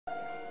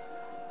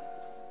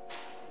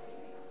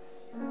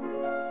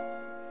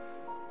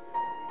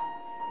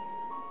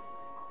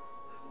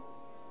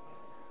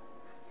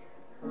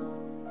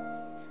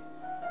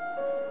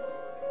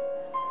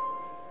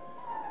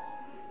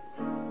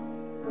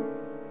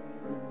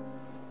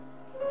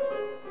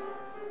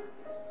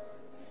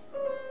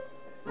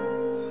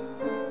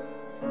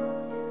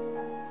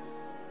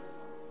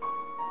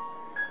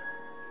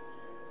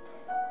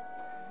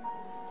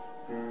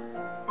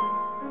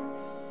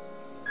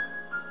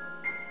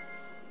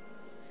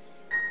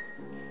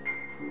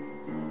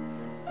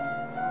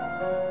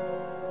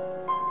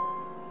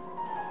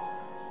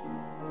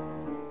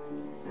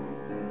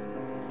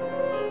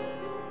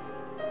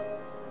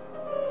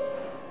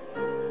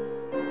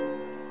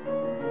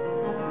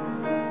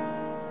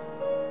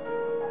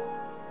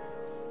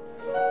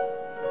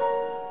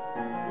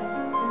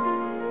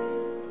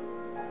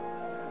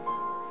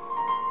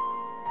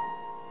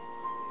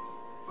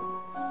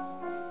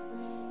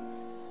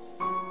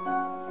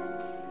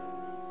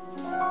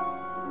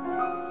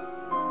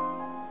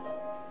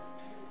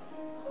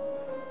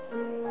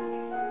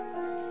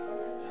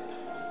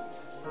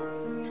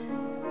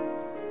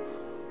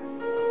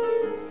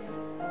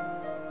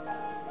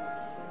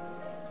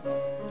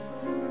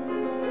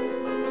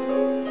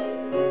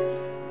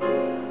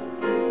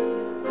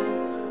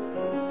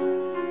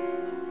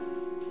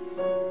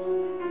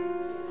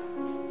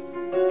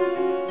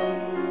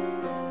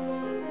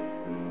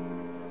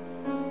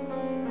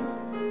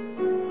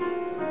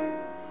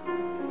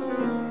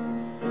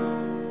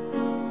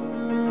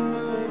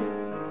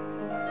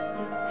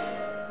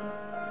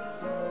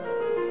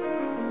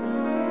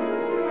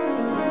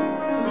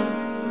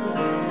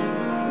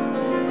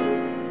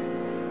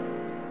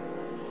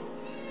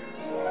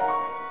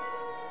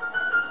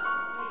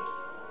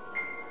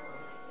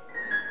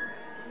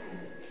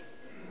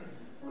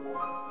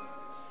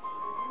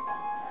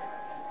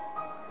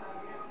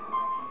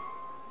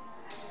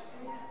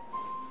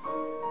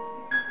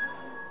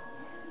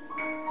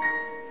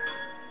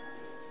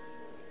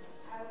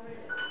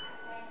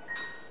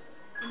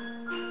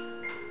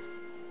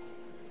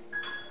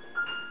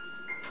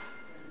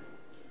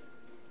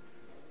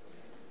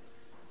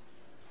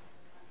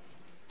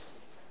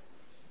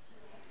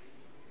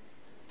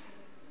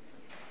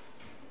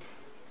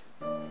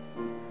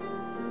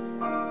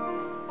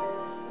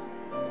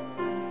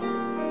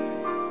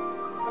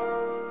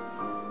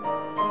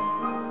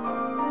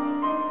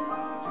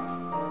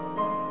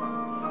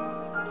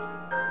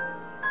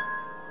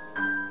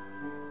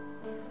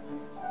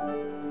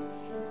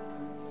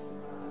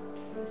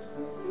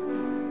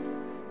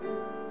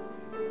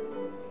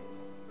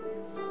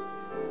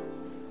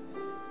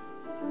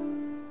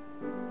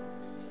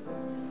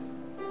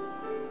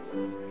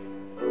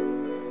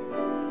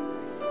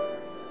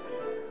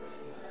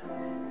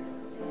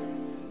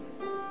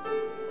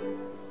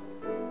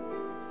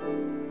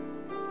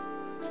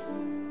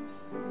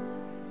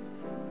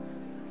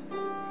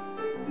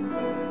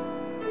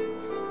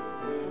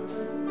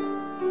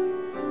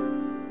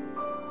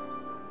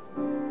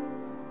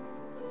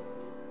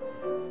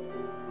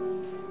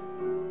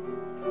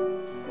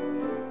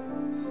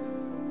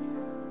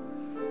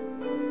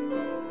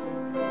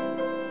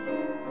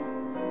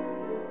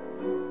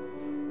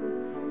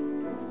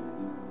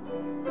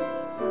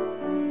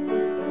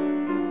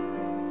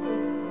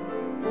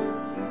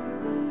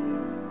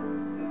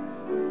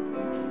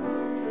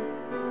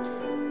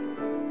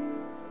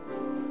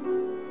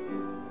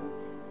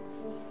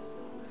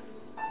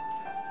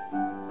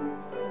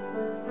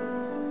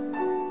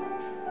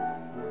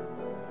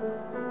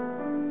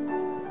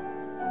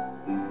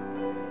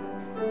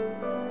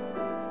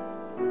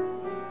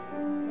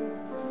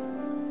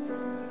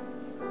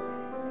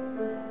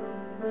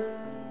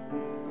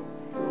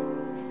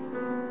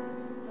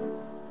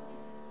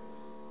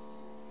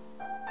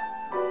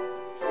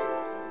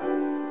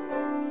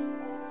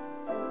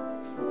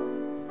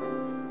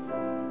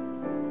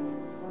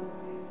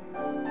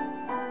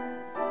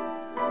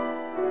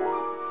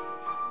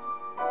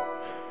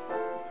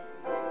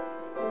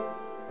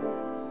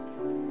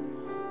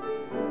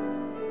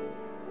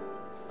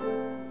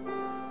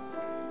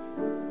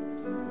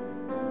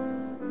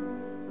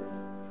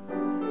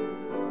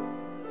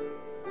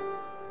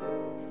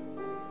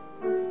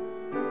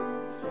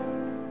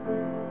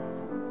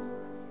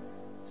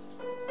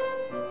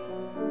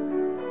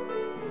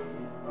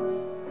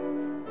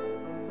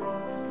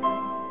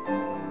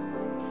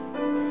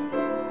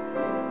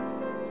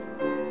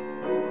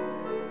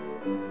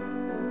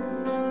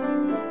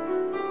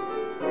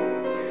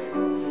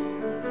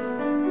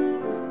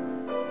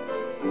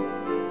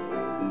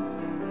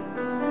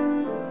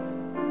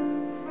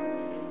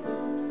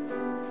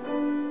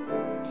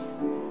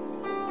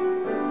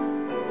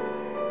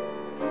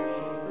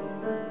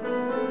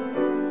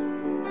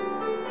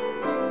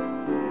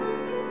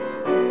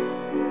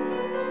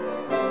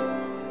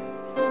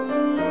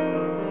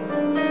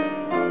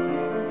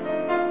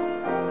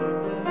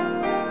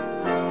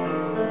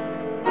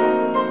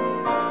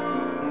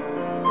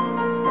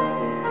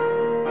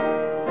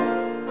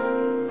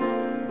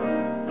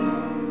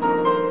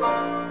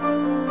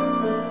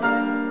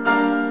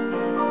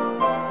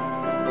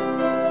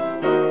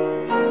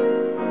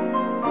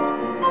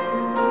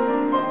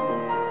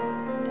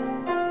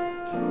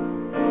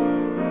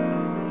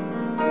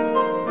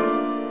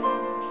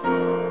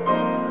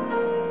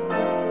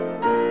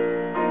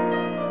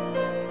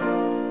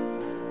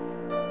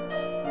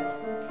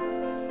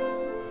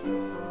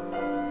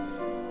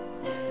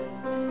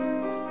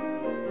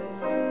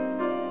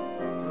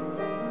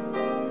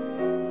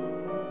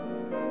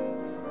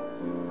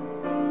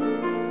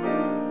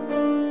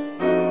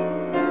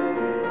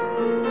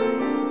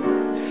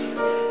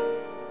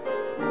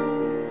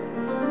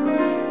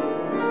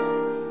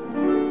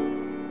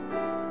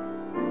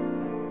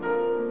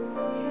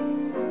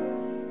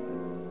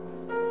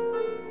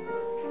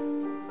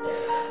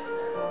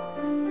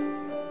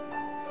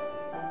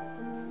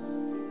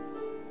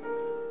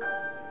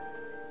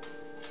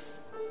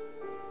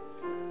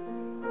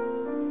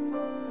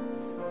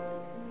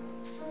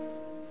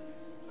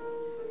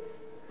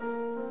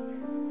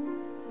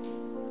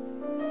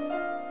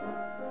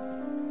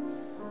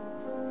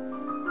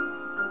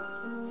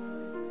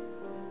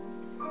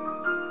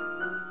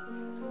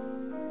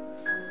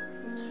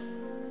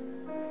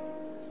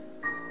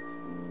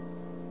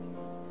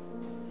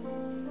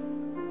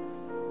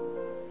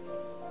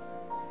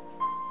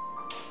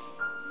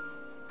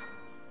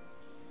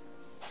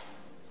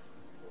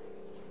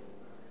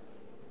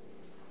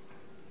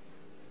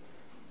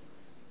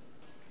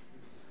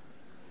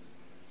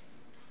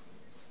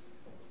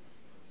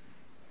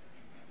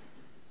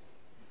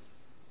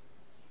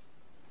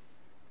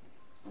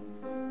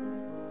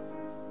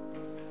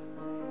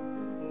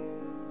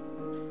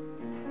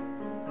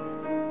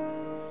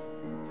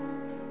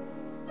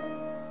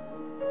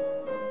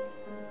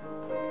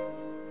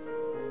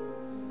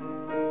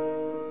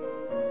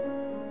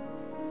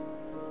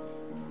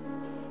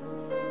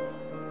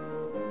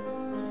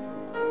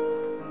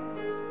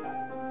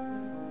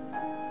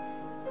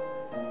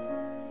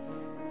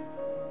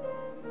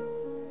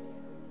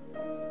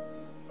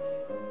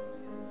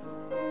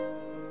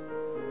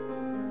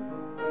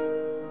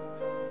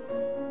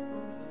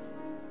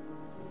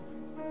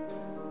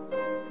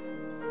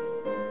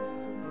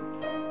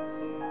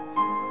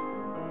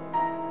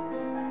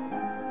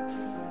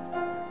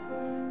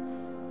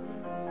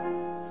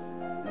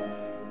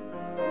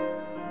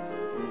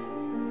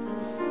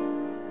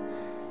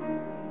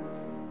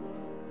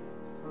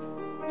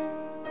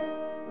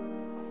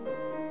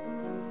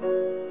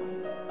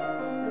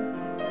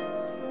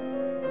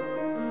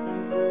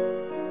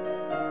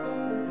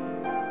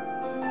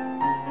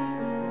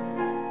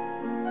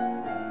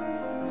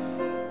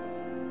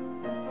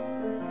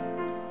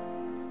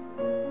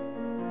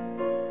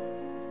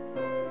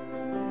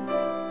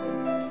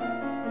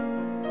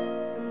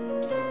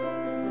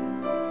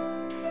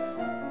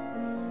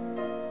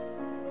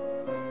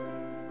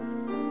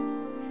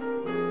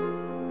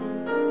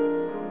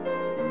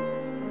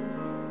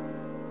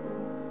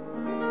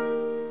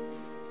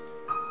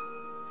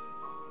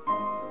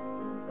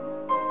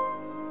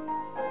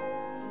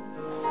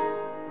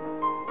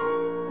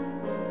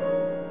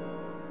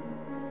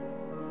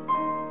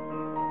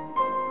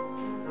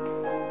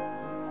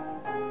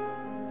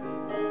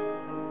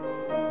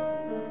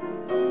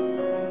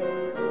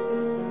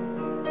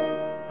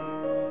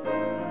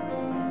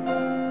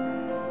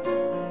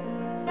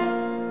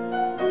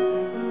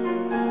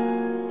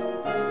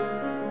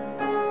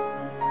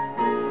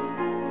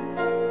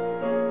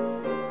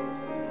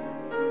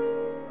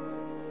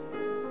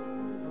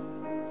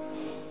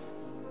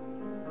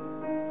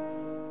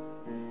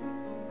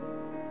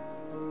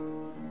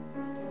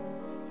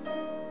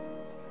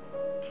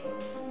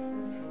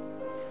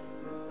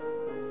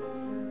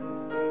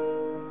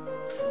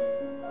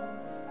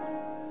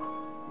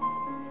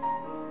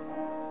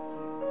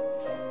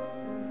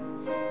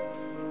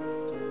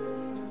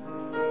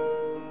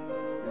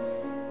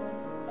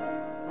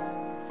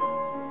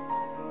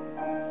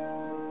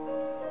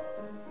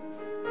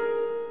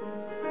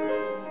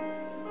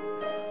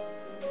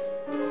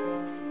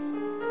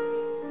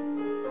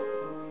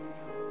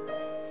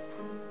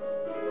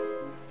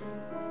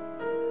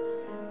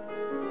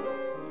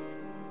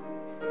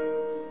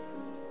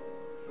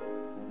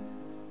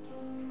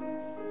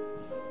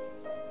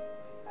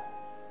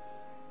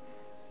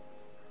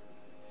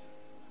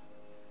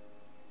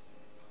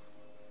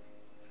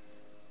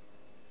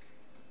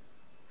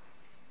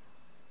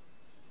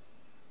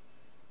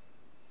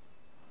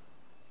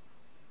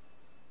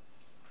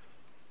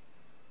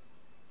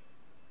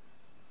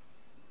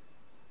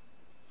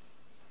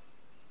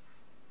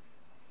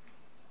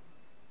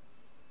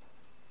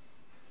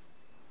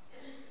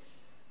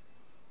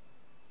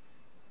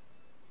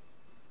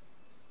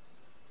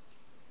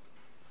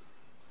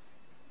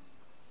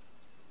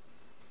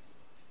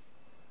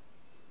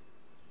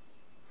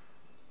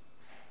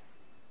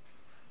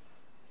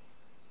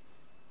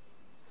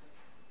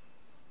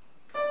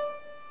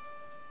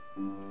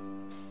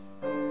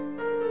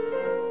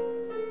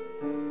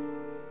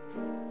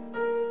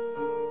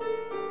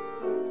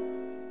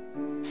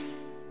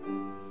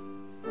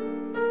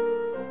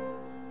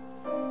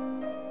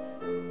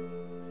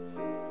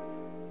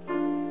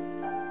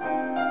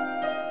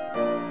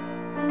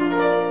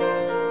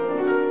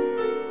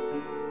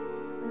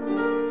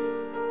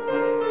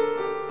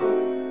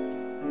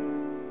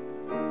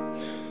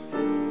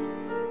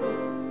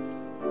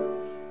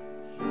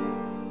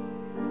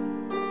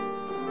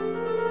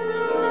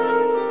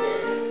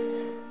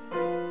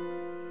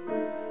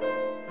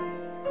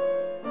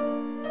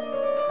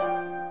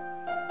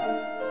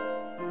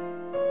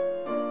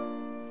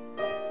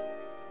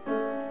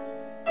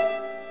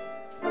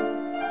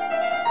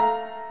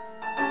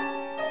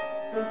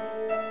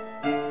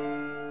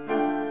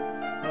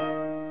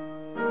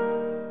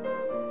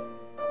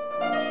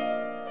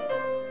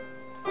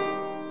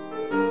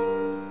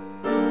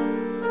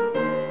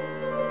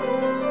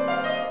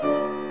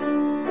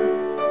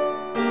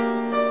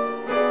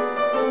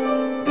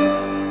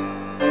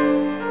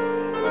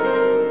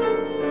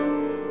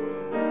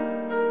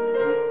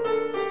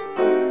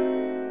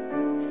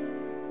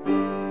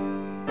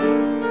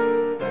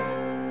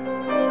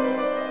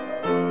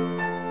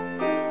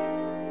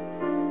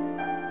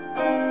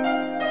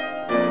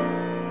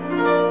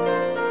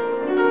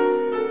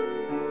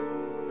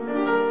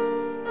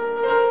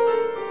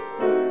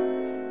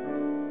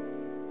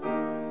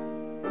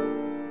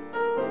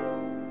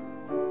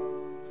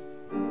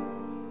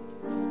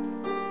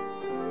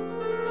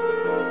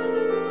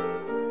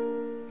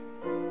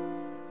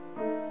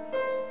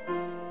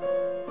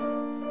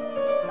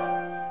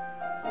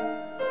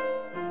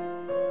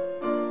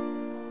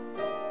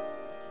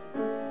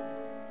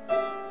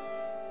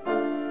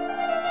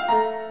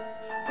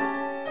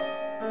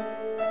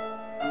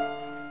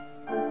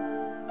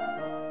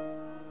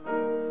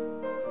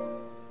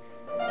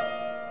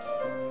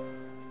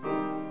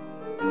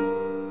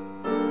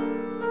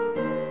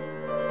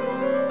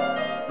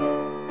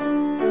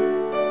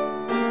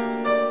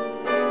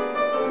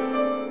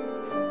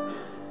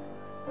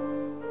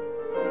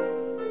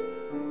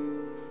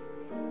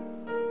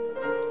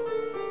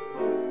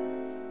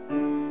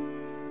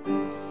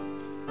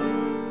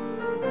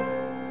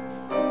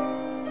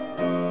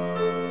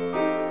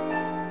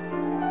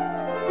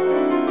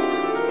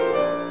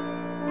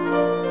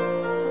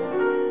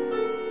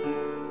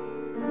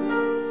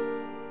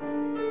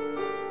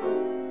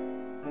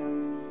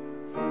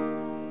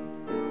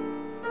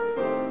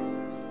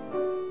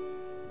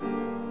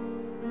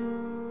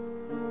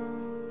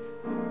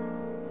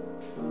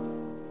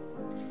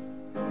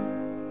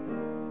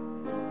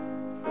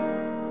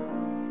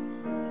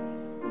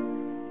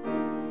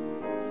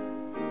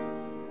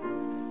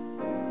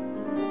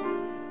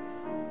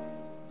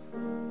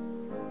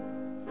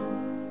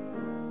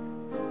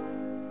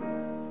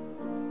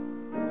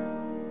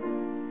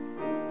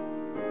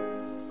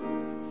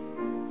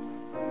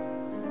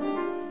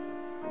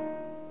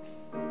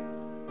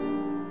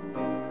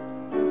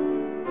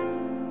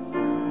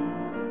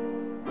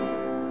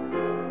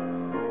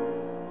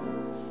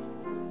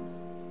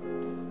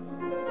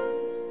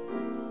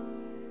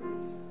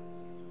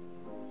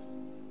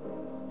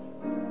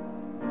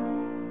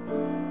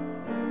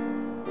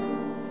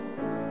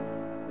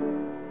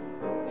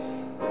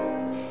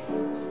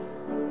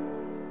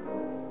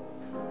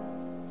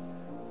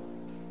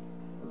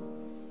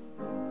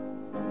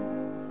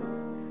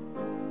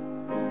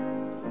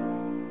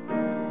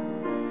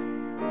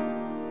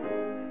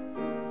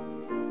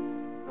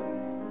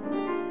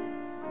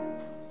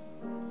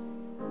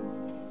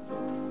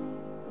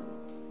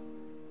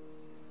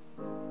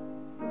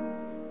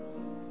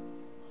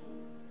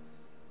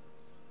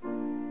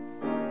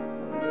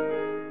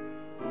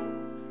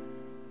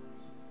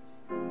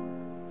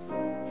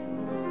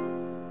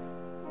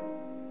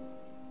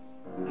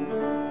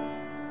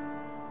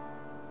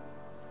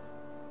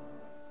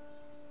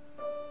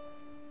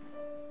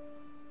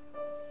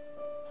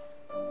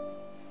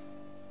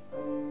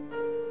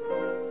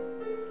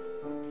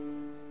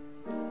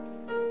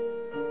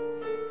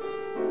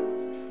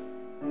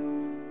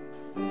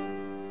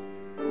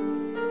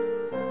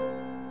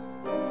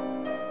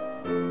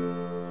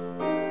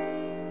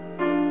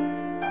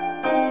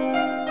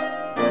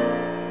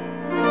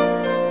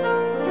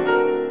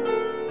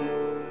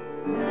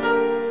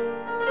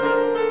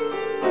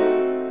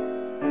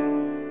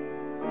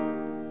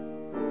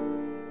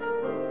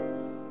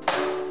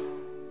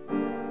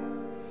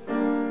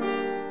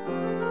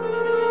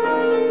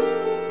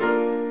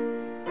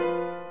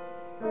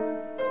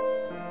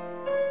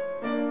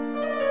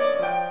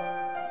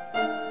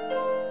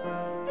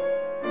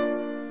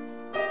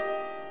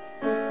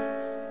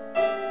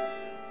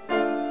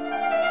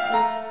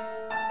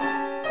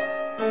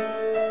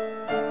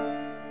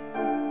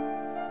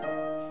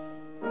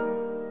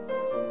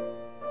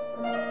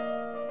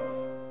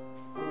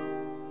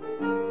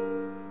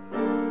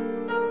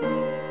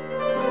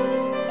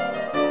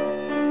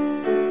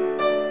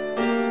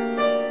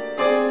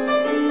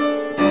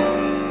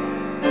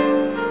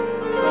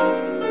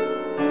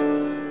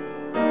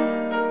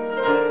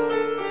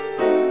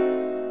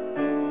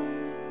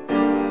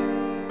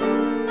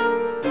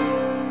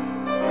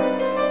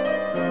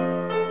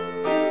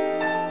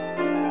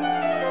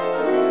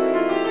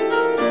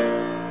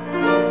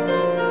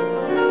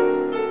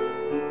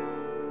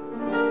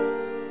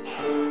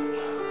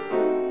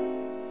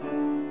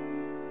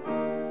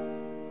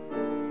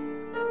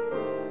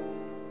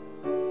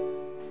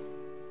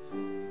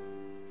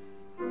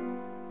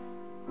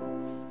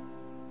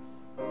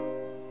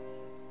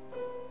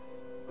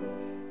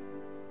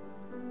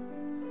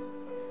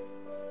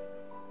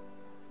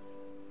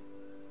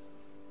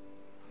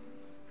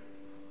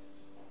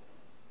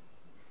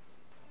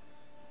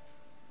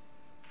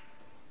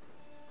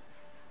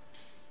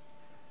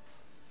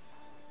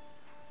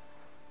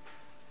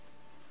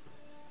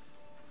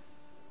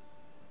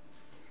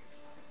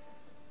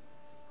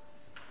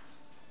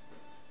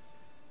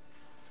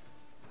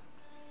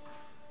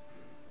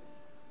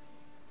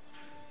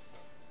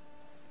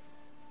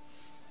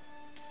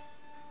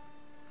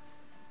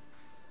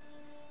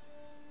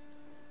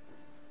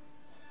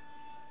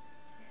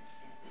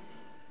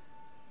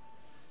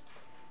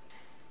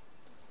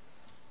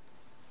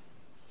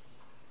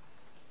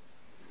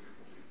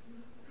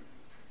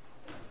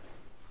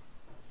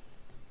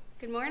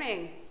Good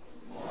morning.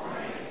 Good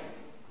morning.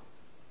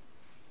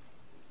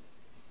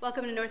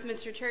 Welcome to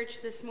Northminster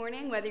Church this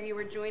morning. Whether you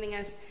were joining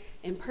us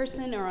in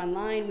person or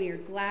online, we are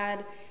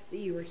glad that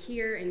you are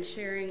here and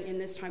sharing in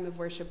this time of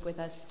worship with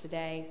us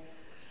today.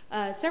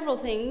 Several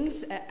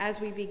things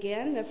as we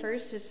begin. The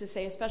first is to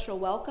say a special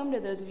welcome to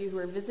those of you who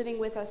are visiting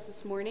with us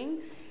this morning.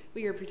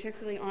 We are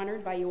particularly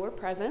honored by your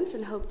presence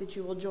and hope that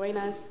you will join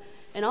us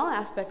in all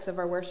aspects of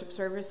our worship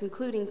service,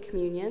 including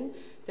communion.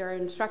 There are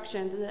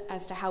instructions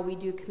as to how we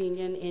do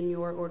communion in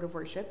your order of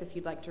worship if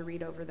you'd like to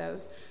read over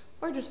those,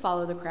 or just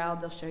follow the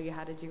crowd. They'll show you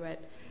how to do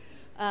it.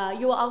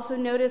 You will also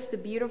notice the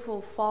beautiful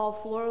fall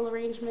floral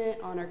arrangement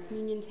on our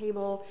communion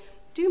table.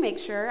 Do make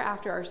sure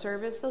after our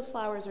service those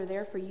flowers are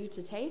there for you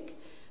to take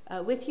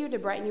with you to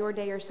brighten your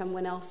day or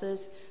someone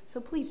else's, so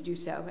please do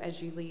so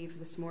as you leave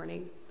this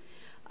morning.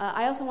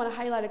 I also want to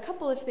highlight a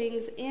couple of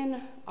things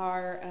in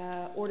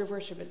our order of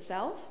worship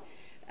itself.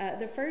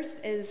 The first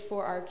is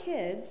for our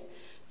kids.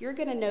 You're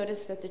going to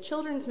notice that the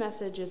children's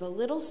message is a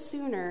little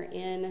sooner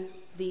in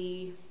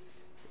the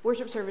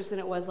worship service than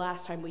it was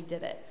last time we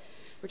did it.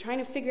 We're trying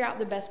to figure out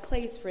the best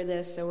place for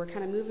this, so we're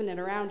kind of moving it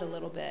around a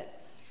little bit.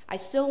 I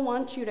still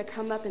want you to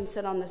come up and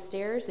sit on the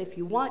stairs if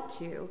you want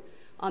to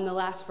on the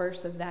last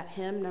verse of that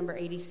hymn, number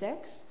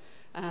 86.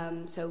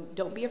 So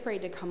don't be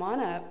afraid to come on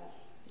up,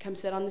 come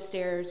sit on the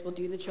stairs, we'll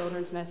do the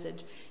children's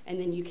message, and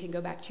then you can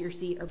go back to your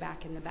seat or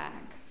back in the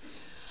back.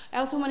 I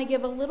also want to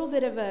give a little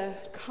bit of a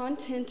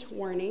content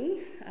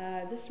warning.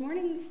 This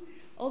morning's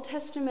Old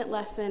Testament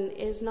lesson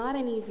is not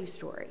an easy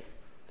story.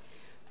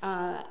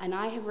 And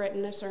I have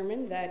written a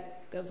sermon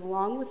that goes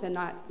along with a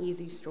not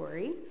easy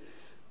story,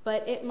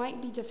 but it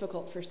might be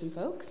difficult for some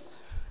folks.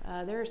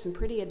 There are some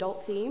pretty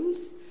adult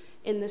themes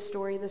in this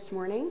story this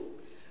morning.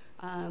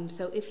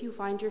 So if you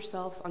find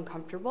yourself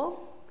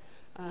uncomfortable,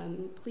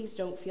 please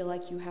don't feel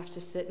like you have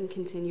to sit and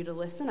continue to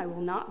listen. I will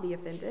not be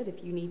offended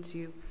if you need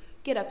to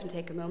get up and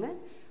take a moment.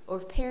 Or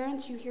if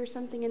parents, you hear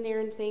something in there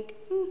and think,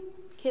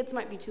 kids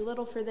might be too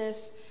little for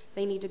this,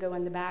 they need to go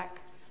in the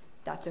back,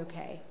 that's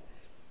okay.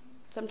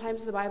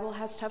 Sometimes the Bible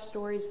has tough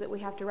stories that we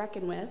have to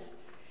reckon with,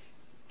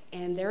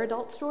 and they're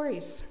adult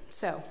stories.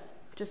 So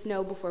just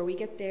know before we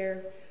get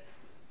there,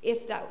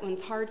 if that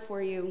one's hard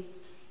for you,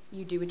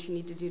 you do what you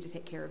need to do to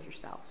take care of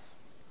yourself.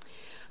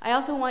 I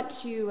also want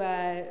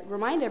to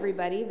remind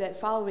everybody that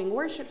following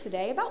worship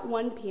today, about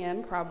 1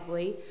 p.m.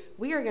 probably,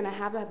 we are going to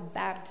have a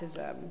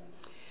baptism.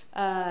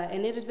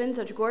 And it has been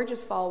such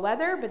gorgeous fall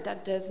weather, but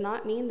that does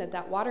not mean that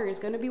that water is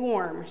going to be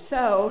warm.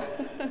 So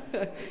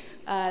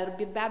it'll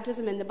be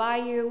baptism in the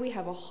bayou. We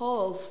have a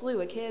whole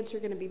slew of kids who are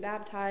going to be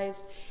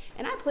baptized,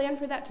 and I plan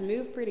for that to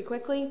move pretty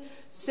quickly.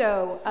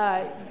 So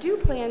do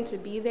plan to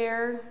be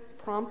there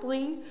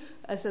promptly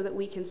so that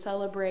we can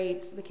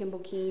celebrate the Kimball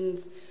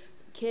Keenes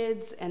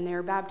kids and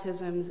their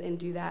baptisms and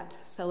do that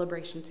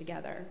celebration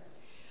together.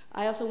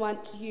 I also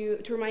want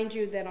to remind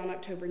you that on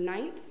October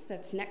 9th,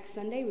 that's next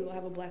Sunday, we will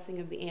have a blessing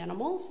of the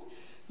animals.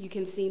 You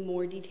can see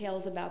more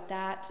details about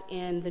that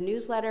in the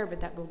newsletter,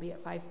 but that will be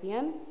at 5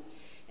 p.m.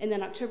 And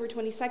then October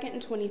 22nd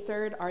and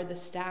 23rd are the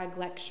stag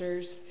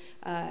lectures,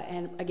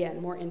 and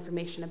again, more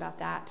information about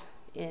that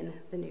in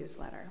the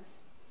newsletter.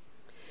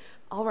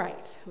 All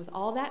right, with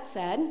all that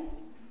said,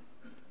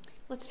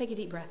 let's take a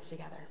deep breath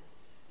together.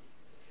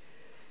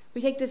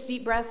 We take this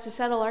deep breath to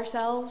settle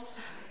ourselves,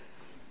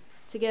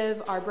 to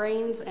give our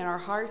brains and our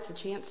hearts a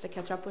chance to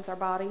catch up with our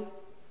body,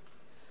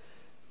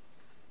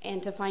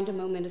 and to find a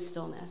moment of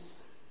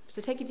stillness. So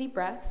take a deep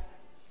breath.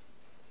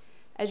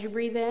 As you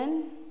breathe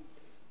in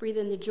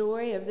the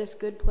joy of this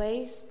good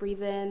place,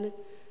 breathe in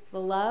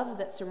the love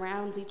that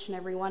surrounds each and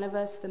every one of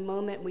us the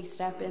moment we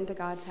step into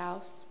God's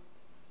house.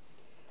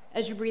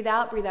 As you breathe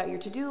out your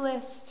to-do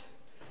list,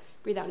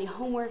 breathe out any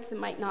homework that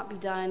might not be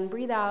done,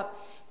 breathe out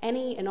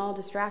any and all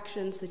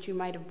distractions that you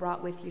might have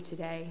brought with you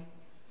today.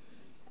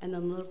 And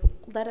then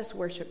let us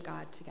worship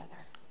God together.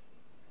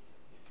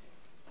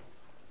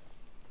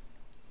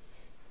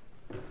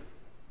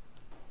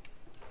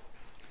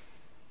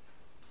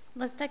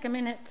 Let's take a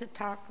minute to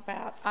talk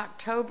about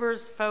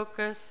October's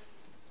focus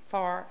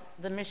for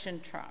the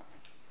mission truck.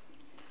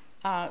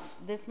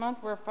 This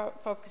month we're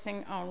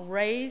focusing on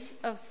Rays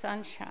of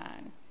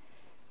Sunshine,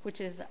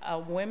 which is a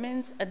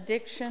women's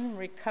addiction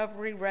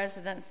recovery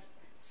residence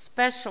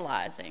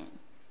specializing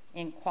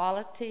in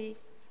quality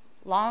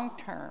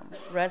long-term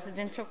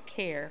residential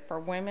care for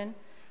women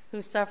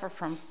who suffer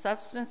from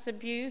substance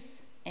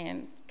abuse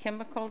and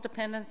chemical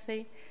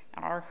dependency,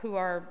 or who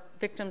are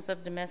victims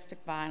of domestic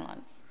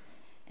violence,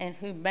 and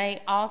who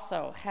may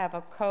also have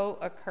a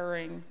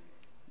co-occurring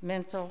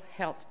mental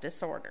health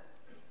disorder.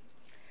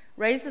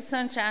 Rays of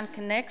Sunshine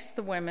connects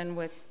the women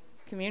with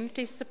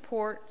community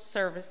support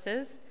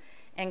services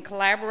and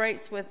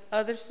collaborates with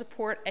other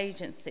support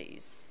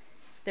agencies.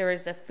 There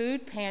is a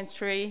food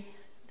pantry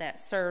that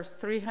serves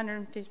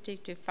 350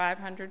 to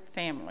 500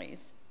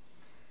 families.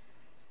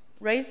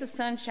 Rays of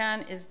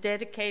Sunshine is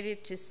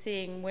dedicated to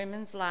seeing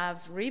women's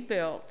lives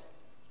rebuilt,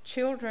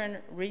 children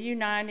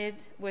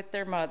reunited with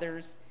their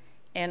mothers,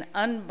 and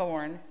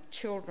unborn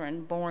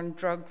children born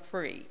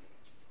drug-free.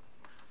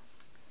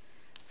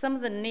 some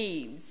of the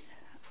needs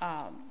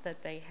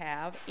that they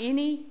have.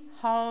 Any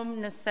home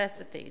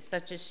necessities,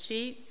 such as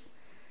sheets,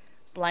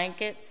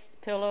 blankets,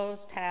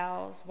 pillows,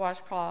 towels,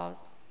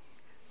 washcloths.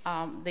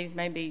 These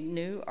may be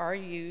new or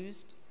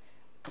used.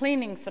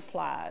 Cleaning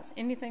supplies,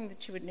 anything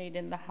that you would need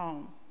in the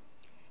home.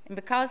 And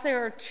because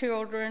there are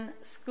children,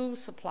 school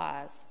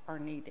supplies are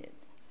needed.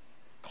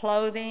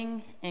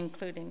 Clothing,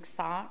 including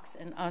socks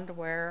and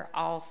underwear,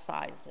 all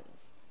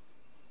sizes.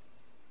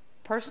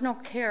 Personal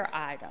care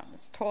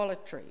items,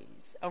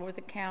 toiletries,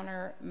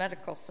 over-the-counter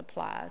medical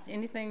supplies,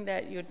 anything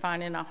that you would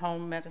find in a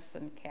home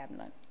medicine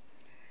cabinet.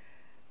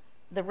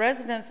 The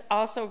residents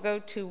also go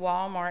to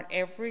Walmart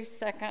every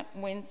second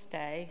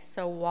Wednesday,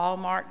 so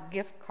Walmart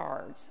gift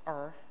cards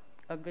are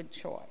a good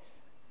choice.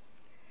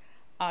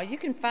 You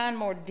can find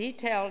more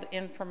detailed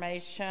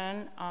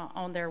information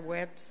on their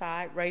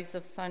website,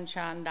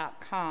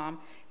 raysofsunshine.com.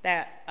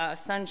 That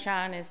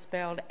sunshine is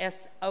spelled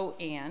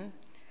S-O-N.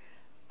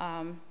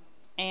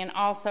 And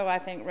also, I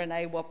think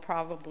Renee will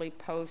probably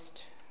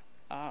post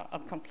a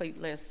complete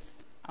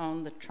list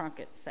on the trunk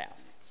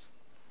itself.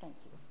 Thank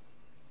you.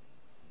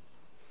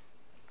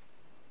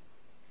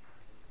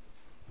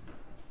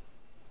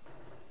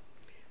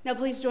 Now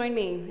please join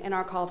me in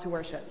our call to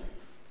worship.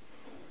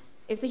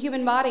 If the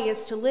human body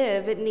is to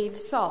live, it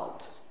needs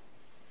salt.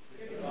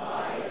 If the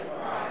body of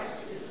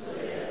Christ is to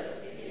live,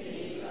 it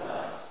needs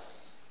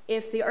us.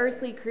 If the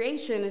earthly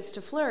creation is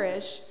to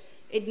flourish,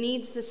 it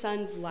needs the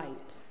sun's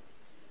light.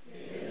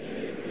 If the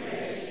new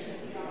creation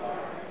we are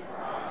in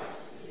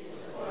Christ is to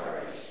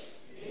flourish,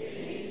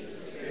 it needs the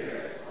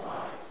Spirit's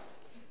light.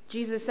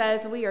 Jesus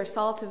says we are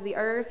salt of the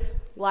earth,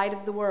 light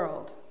of the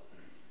world.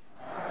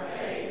 Our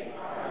faith,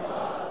 our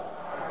love,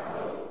 our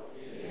hope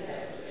is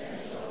as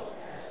essential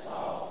as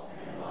salt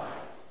and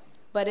light.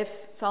 But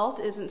if salt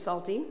isn't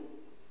salty,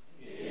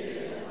 It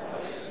isn't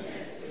what it's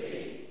meant to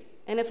be.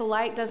 and if a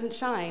light doesn't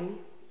shine,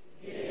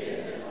 It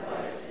isn't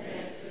what it's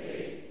meant to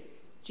be.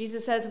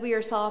 Jesus says we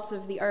are salt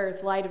of the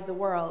earth, light of the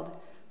world.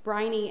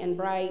 Briny and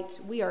bright,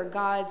 we are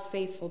God's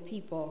faithful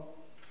people.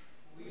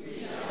 We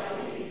shall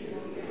be who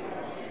we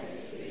are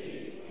meant to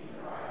be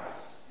in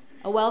Christ.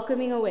 A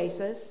welcoming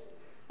oasis,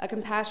 a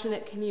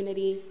compassionate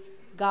community,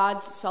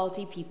 God's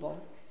salty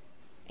people.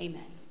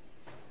 Amen.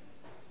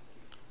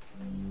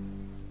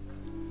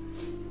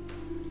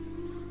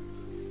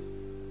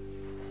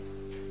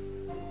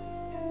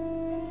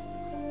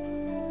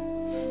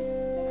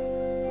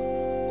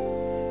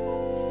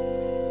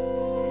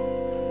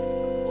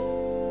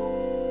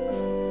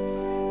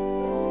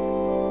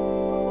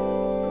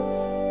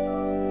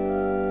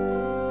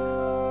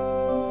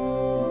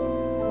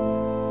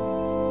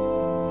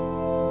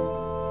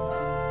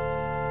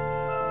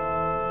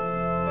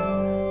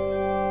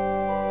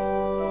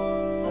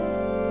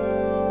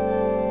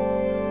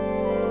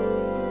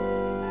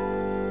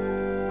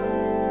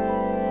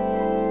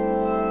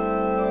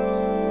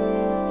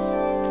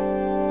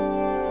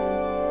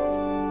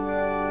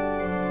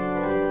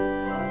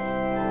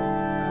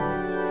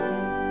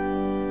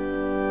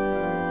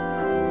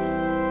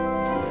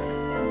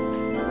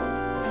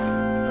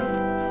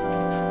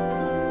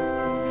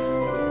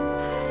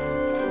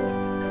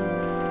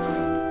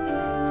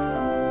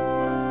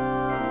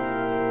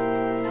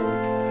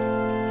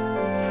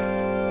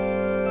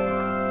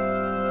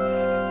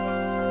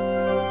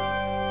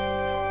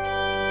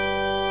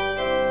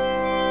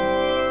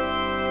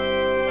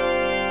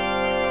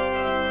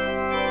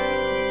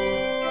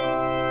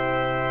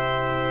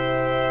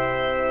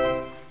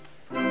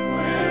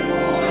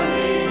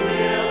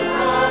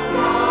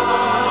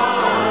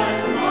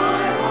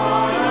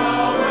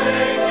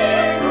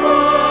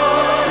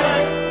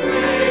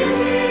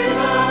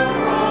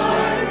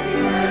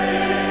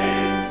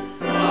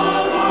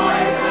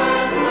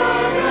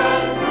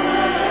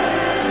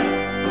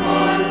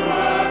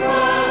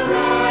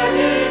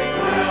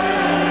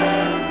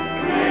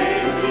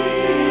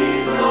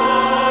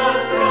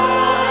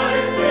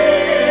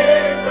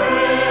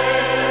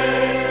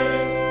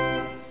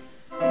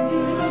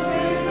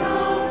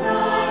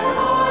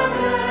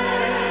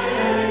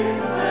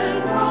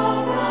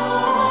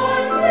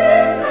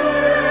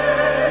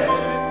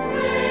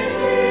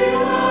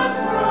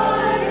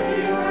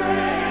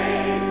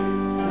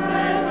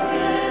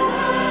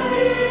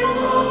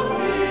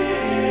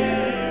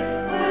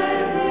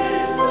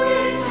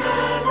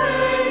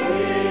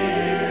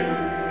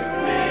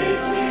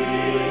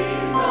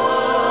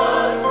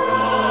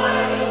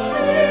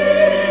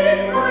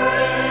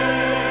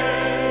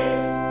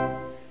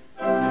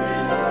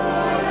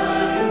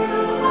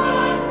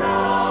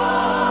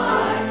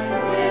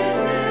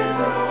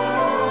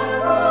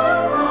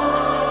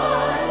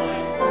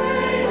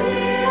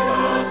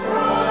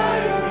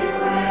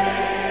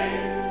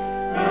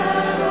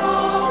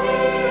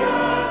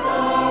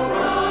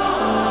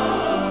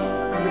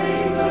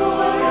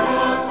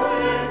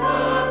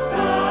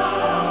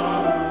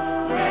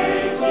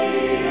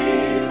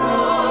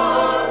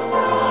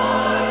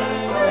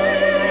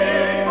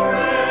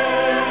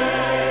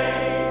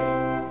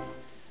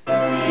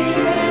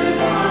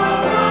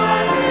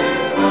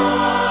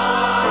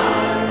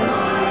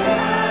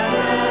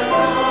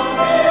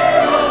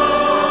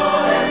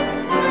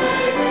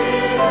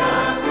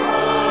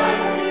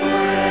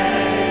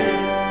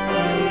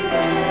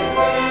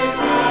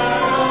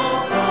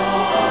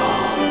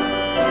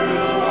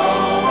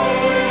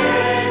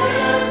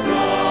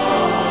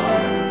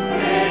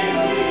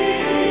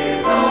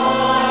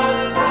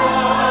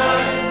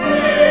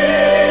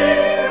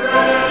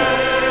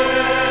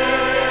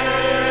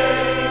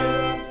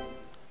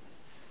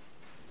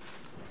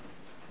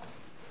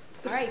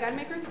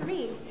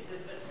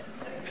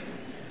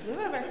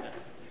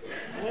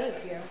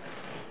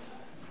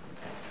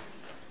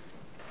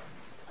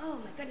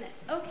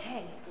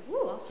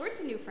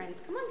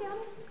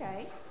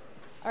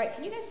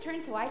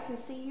 turn so I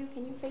can see you.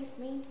 Can you face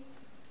me?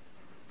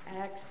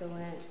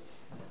 Excellent.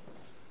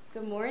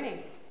 Good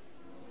morning.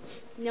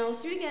 No,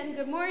 let's do it again.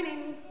 Good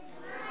morning.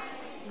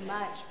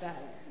 Much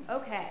better.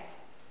 Okay.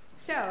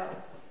 So,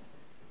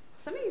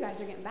 some of you guys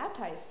are getting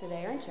baptized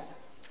today, aren't you?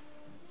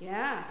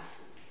 Yeah.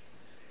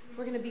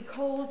 We're going to be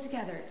cold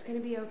together. It's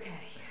going to be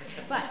okay.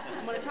 But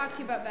I want to talk to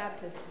you about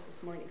baptisms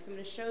this morning. So I'm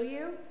going to show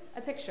you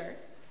a picture,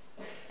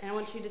 and I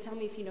want you to tell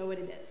me if you know what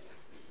it is.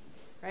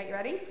 All right, you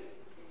ready?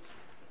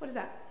 What is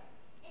that?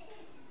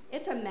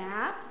 It's a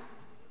map.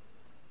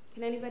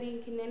 Can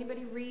anybody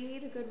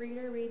read? A good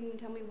reader, read and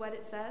tell me what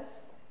it says?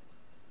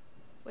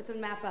 What's a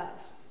map of?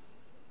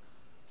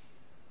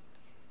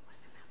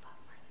 What's a map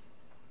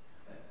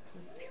of?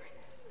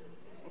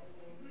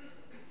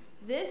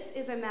 This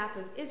is a map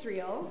of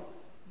Israel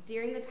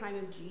during the time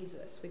of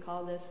Jesus. We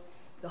call this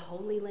the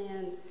Holy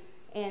Land,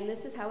 and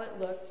this is how it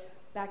looked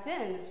back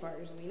then, as far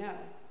as we know.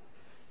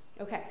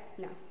 Okay,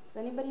 now,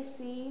 does anybody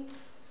see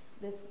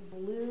this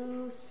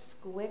blue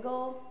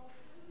squiggle?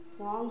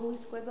 Long blue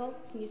squiggle?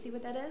 Can you see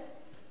what that is?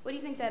 What do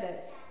you think that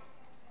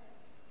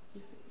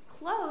is?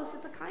 Close,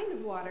 it's a kind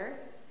of water.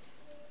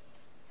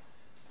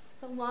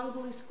 It's a long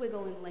blue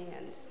squiggle in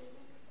land.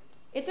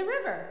 It's a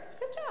river.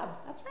 Good job,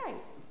 that's right.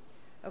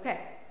 Okay,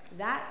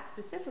 that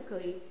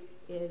specifically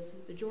is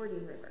the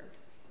Jordan River.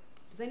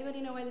 Does anybody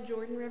know why the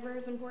Jordan River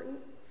is important?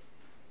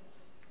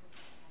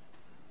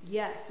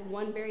 Yes,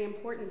 one very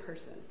important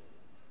person.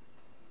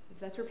 If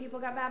that's where people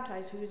got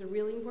baptized, who's a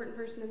really important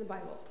person in the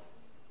Bible?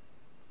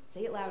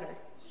 Say it louder.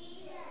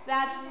 Jesus.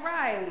 That's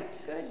right.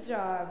 Good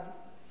job.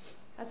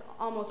 That's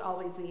almost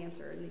always the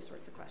answer in these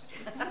sorts of questions.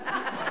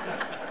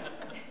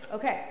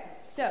 Okay,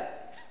 so,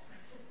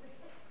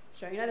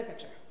 show you another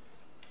picture.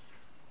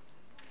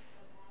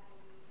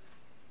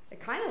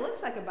 It kind of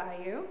looks like a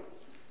bayou.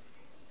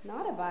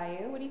 Not a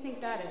bayou. What do you think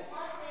that is?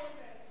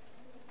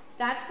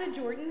 That's the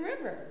Jordan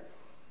River,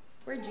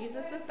 where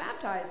Jesus was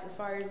baptized, as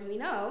far as we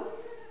know.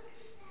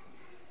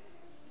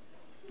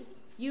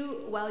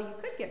 You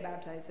could get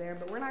baptized there,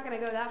 but we're not going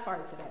to go that far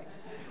today.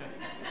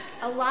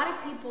 A lot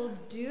of people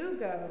do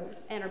go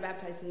and are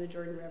baptized in the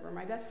Jordan River.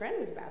 My best friend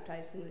was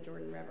baptized in the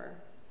Jordan River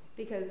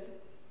because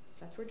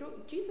that's where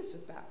Jesus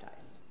was baptized.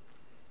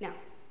 Now,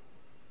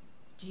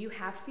 do you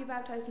have to be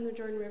baptized in the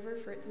Jordan River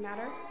for it to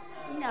matter?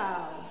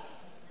 No.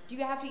 Do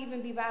you have to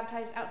even be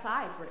baptized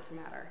outside for it to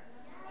matter?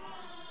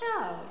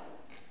 No.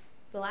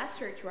 The last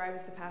church where I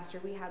was the pastor,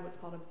 we had what's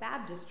called a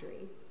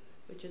baptistry,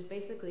 which is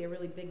basically a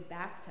really big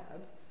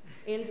bathtub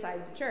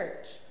inside the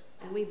church.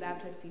 And we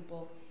baptized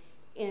people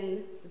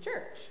in the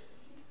church.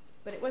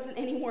 But it wasn't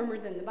any warmer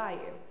than the bayou.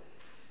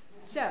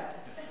 So,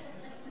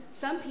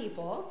 some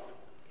people,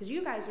 because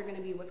you guys are going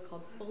to be what's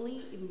called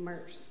fully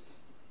immersed.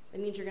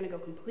 That means you're going to go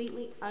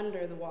completely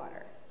under the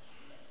water.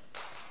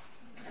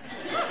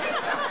 We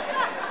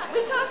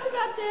talked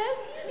about this.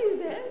 You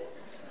knew this.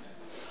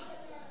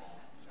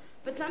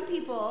 But some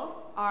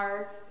people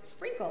are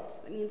sprinkled.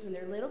 That means when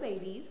they're little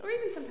babies, or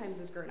even sometimes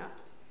as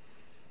grown-ups,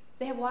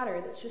 they have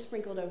water that's just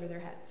sprinkled over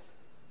their heads.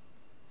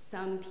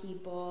 Some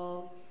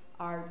people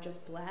are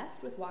just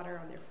blessed with water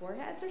on their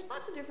foreheads. There's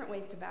lots of different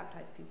ways to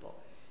baptize people.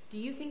 Do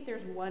you think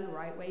there's one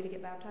right way to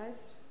get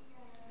baptized?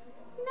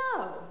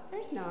 No,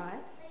 there's not.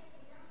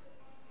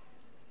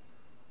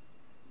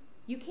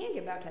 You can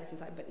get baptized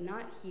inside, but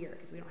not here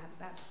because we don't have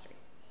a baptistry.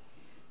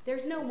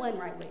 There's no one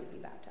right way to be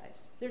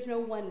baptized. There's no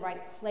one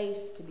right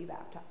place to be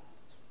baptized.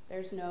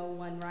 There's no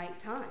one right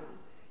time.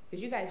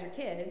 Because you guys are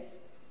kids.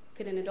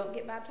 Could an adult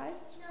get baptized?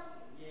 No.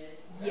 Yes.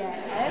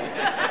 Yes.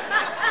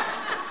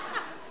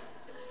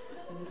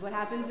 This is what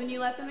happens when you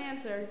let them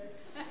answer.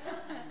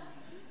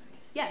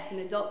 Yes, an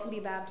adult can be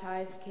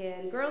baptized.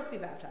 Can girls be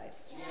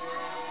baptized?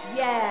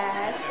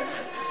 Yes.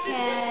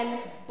 Can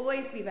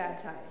boys be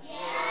baptized?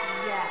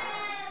 Yes.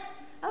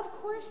 Of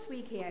course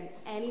we can.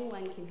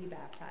 Anyone can be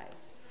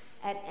baptized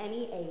at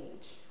any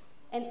age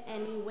and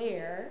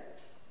anywhere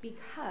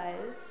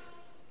because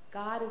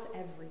God is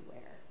everywhere.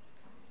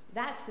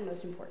 That's the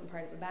most important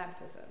part of a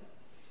baptism,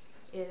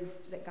 is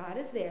that God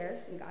is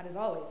there and God is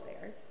always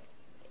there.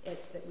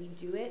 It's that we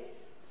do it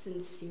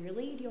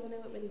sincerely. Do you all know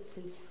what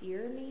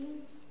sincere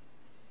means?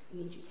 It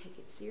means you take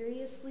it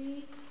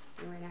seriously.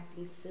 You aren't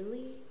acting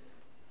silly.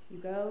 You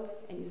go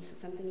and this is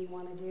something you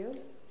want to do.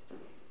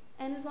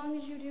 And as long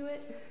as you do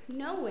it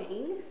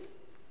knowing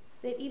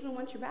that even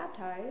once you're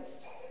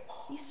baptized,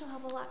 you still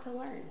have a lot to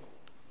learn.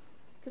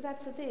 Because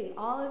that's the thing.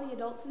 All of the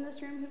adults in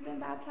this room who've been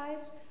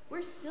baptized,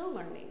 we're still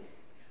learning.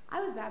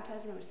 I was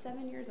baptized when I was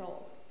 7 years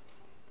old.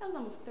 That was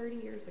almost 30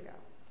 years ago.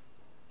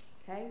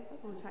 Okay? That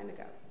was a long time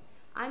ago.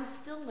 I'm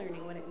still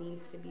learning what it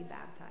means to be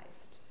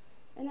baptized.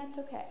 And that's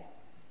okay.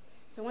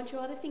 So I want you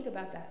all to think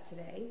about that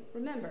today.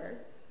 Remember,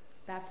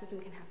 baptism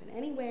can happen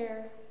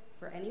anywhere,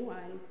 for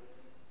anyone,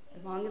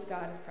 as long as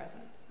God is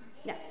present.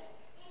 Now,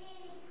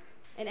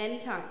 at any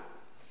time.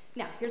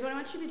 Now, here's what I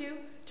want you to do.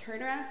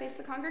 Turn around and face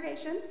the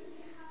congregation.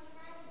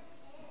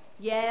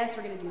 Yes,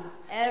 we're going to do this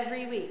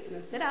every week. I'm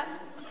going to sit up.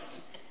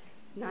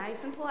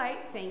 Nice and polite.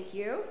 Thank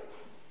you.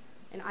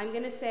 And we're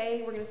going to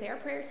say our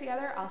prayer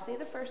together. I'll say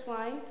the first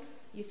line.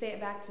 you say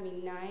it back to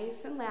me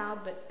nice and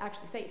loud, but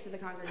actually say it to the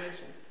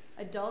congregation.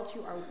 Adults,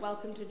 you are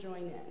welcome to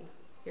join in.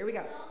 Here we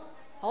go.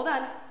 Hold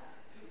on.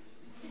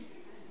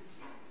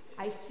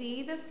 I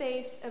see the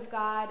face of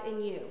God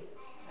in you.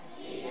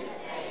 I see the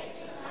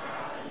face of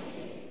God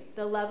in you.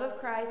 The love of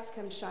Christ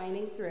comes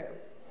shining through.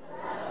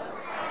 The love of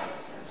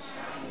Christ comes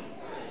shining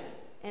through.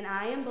 And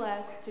I am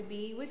blessed to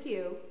be with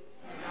you.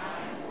 And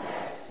I am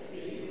blessed to be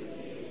with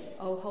you.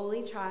 O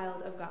holy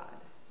child of God.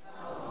 O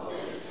holy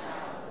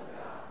child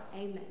of God.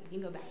 Amen. You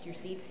can go back to your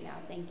seats now.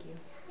 Thank you.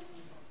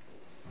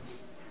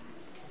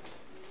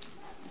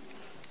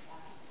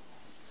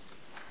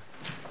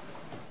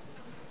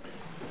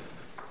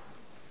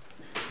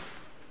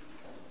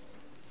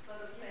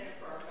 Let us stand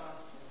for our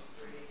gospel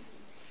reading.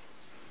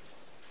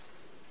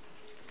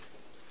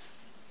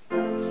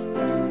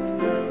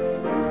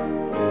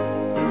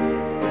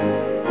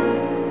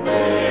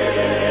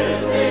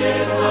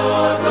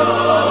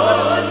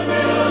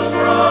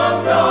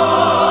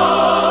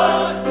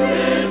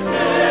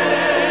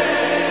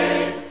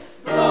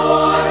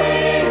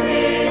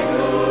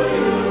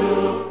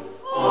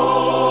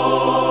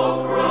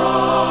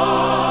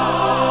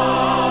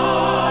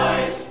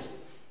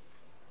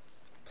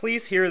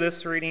 Please hear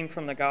this reading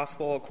from the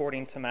Gospel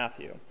according to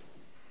Matthew.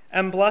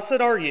 And blessed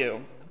are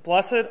you,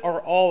 blessed are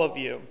all of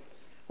you,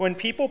 when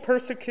people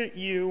persecute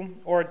you,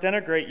 or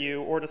denigrate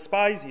you, or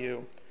despise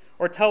you,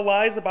 or tell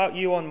lies about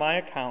you on my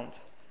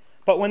account.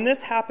 But when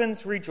this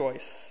happens,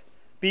 rejoice,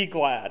 be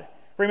glad.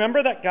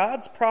 Remember that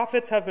God's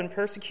prophets have been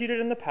persecuted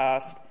in the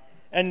past,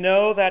 and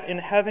know that in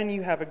heaven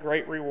you have a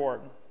great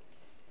reward.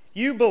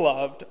 You,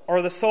 beloved,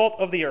 are the salt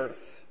of the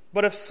earth.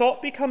 But if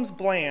salt becomes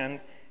bland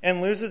and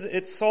loses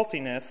its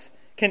saltiness,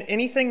 can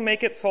anything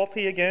make it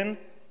salty again?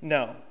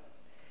 No.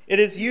 It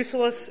is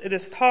useless, it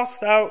is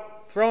tossed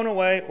out, thrown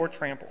away, or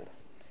trampled.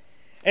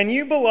 And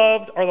you,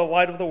 beloved, are the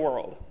light of the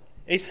world.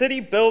 A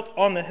city built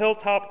on the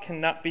hilltop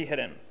cannot be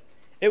hidden.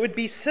 It would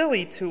be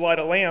silly to light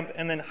a lamp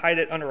and then hide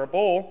it under a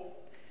bowl.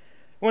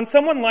 When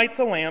someone lights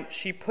a lamp,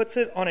 she puts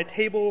it on a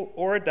table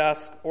or a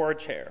desk or a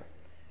chair,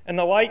 and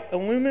the light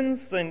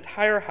illumines the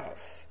entire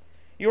house.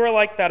 You are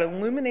like that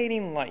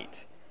illuminating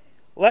light.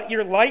 Let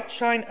your light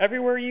shine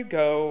everywhere you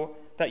go,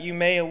 that you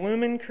may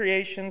illumine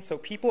creation so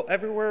people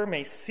everywhere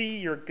may see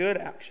your good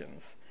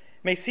actions,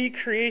 may see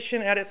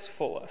creation at its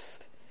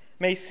fullest,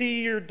 may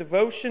see your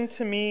devotion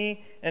to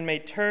me, and may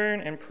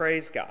turn and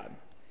praise God.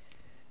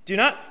 Do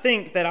not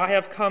think that I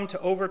have come to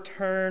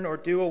overturn or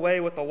do away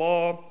with the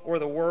law or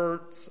the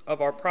words of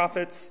our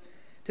prophets.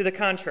 To the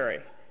contrary,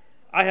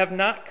 I have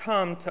not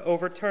come to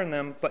overturn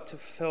them, but to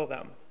fulfill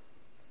them.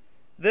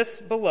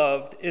 This,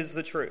 beloved, is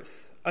the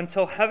truth.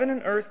 Until heaven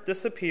and earth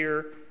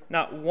disappear,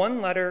 not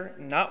one letter,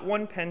 not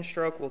one pen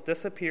stroke will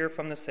disappear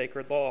from the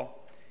sacred law.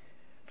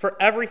 For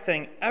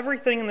everything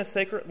in the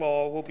sacred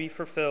law will be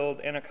fulfilled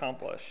and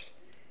accomplished.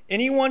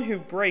 Anyone who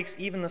breaks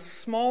even the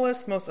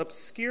smallest, most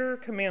obscure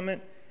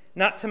commandment,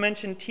 not to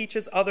mention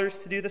teaches others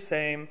to do the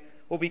same,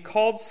 will be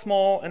called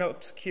small and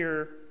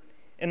obscure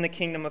in the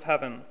kingdom of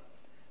heaven.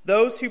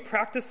 Those who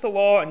practice the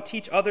law and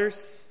teach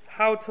others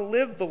how to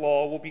live the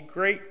law will be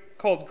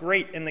called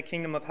great in the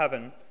kingdom of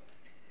heaven.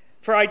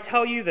 For I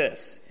tell you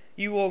this,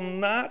 you will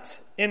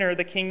not enter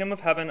the kingdom of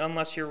heaven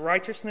unless your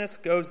righteousness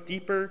goes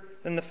deeper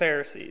than the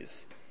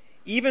Pharisees,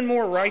 even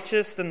more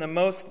righteous than the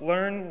most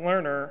learned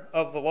learner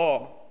of the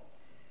law.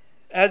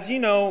 As you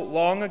know,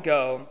 long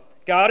ago,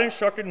 God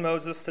instructed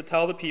Moses to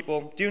tell the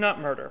people, do not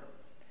murder.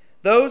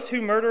 Those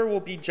who murder will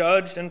be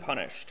judged and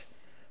punished.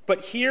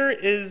 But here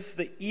is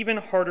the even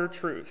harder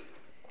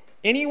truth.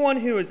 Anyone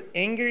who is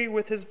angry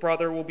with his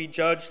brother will be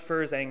judged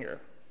for his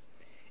anger.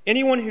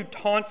 Anyone who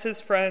taunts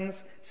his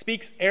friends,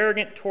 speaks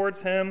arrogant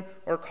towards him,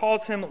 or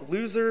calls him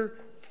loser,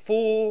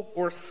 fool,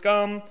 or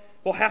scum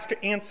will have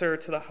to answer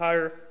to the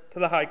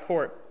high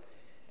court.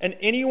 And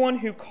anyone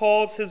who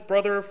calls his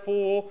brother a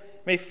fool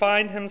may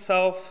find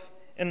himself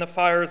in the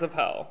fires of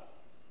hell.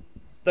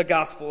 The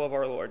gospel of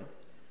our Lord.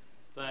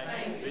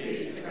 Thanks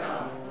be to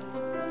God.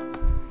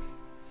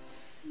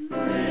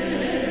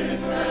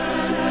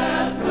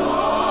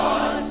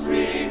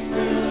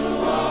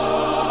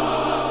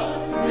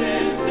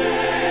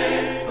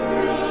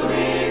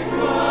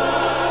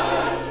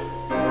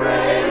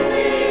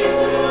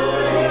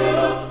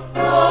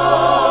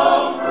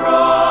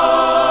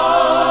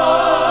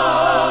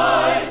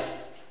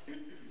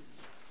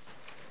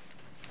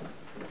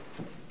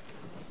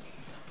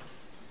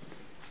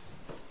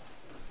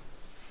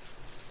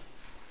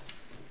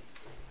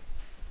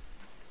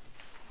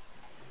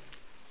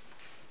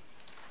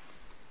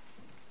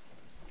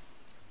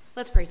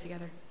 Let's pray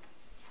together.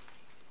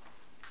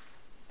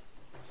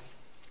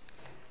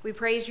 We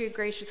praise you,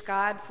 gracious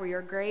God, for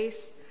your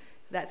grace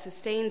that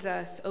sustains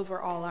us over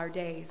all our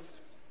days.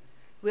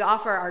 We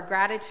offer our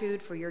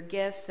gratitude for your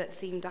gifts that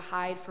seem to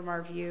hide from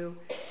our view,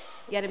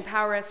 yet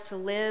empower us to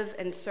live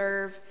and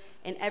serve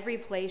in every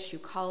place you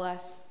call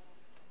us,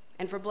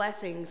 and for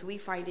blessings we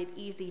find it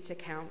easy to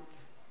count.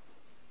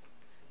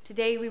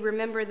 Today we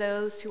remember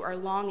those who are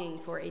longing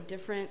for a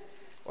different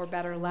or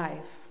better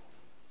life.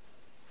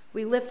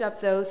 We lift up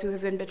those who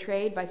have been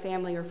betrayed by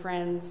family or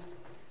friends,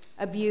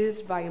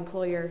 abused by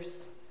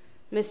employers,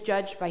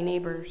 misjudged by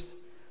neighbors,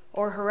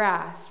 or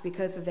harassed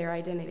because of their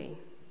identity.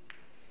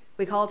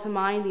 We call to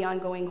mind the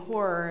ongoing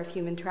horror of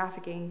human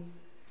trafficking,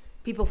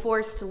 people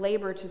forced to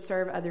labor to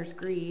serve others'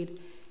 greed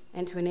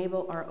and to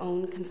enable our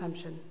own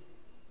consumption.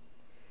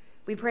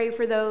 We pray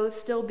for those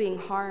still being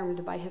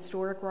harmed by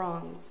historic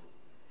wrongs,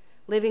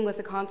 living with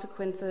the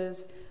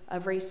consequences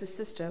of racist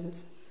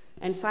systems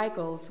and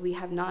cycles we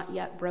have not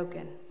yet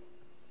broken.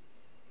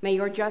 May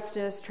your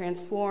justice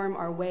transform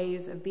our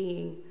ways of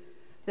being,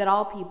 that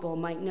all people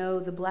might know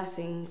the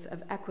blessings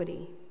of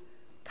equity,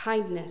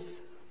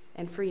 kindness,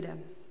 and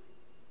freedom.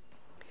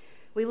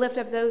 We lift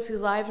up those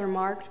whose lives are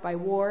marked by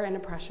war and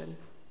oppression,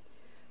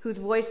 whose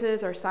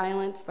voices are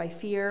silenced by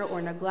fear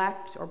or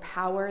neglect or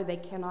power they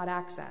cannot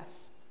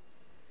access.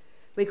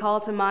 We call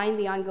to mind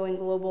the ongoing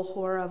global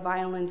horror of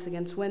violence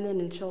against women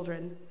and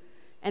children,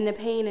 and the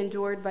pain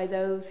endured by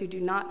those who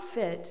do not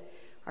fit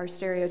our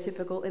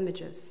stereotypical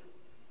images.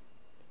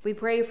 We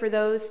pray for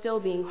those still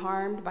being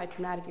harmed by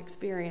traumatic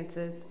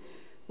experiences,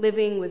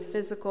 living with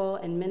physical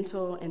and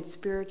mental and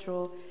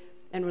spiritual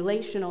and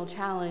relational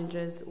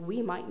challenges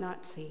we might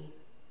not see.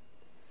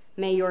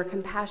 May your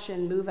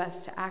compassion move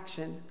us to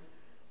action,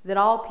 that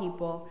all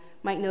people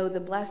might know the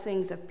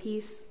blessings of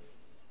peace,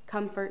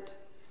 comfort,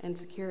 and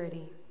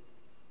security.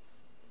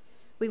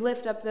 We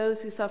lift up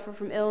those who suffer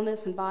from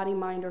illness in body,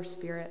 mind, or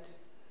spirit,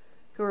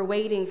 who are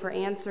waiting for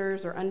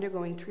answers or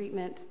undergoing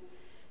treatment,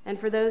 and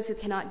for those who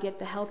cannot get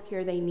the health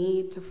care they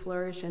need to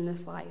flourish in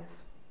this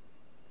life.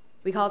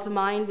 We call to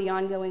mind the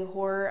ongoing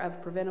horror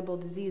of preventable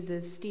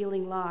diseases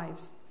stealing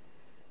lives,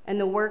 and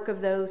the work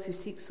of those who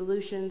seek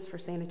solutions for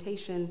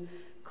sanitation,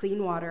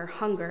 clean water,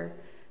 hunger,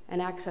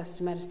 and access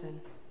to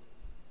medicine.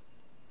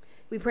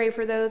 We pray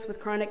for those with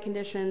chronic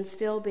conditions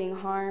still being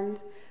harmed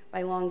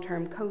by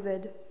long-term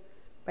COVID,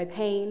 by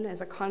pain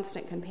as a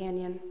constant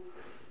companion,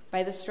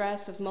 by the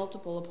stress of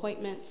multiple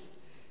appointments,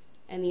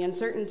 and the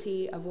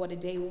uncertainty of what a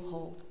day will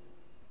hold.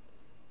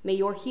 May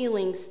your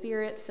healing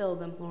spirit fill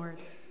them, Lord,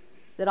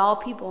 that all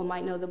people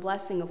might know the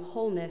blessing of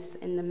wholeness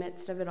in the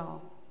midst of it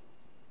all.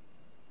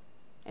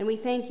 And we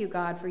thank you,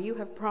 God, for you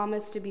have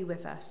promised to be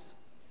with us.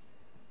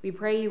 We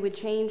pray you would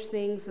change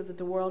things so that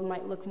the world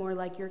might look more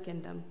like your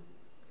kingdom.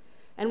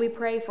 And we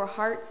pray for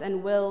hearts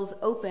and wills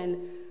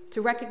open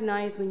to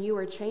recognize when you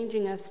are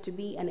changing us to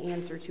be an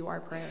answer to our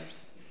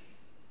prayers.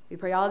 We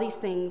pray all these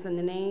things in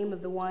the name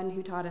of the one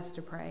who taught us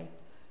to pray,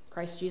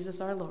 Christ Jesus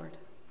our Lord.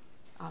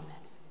 Amen.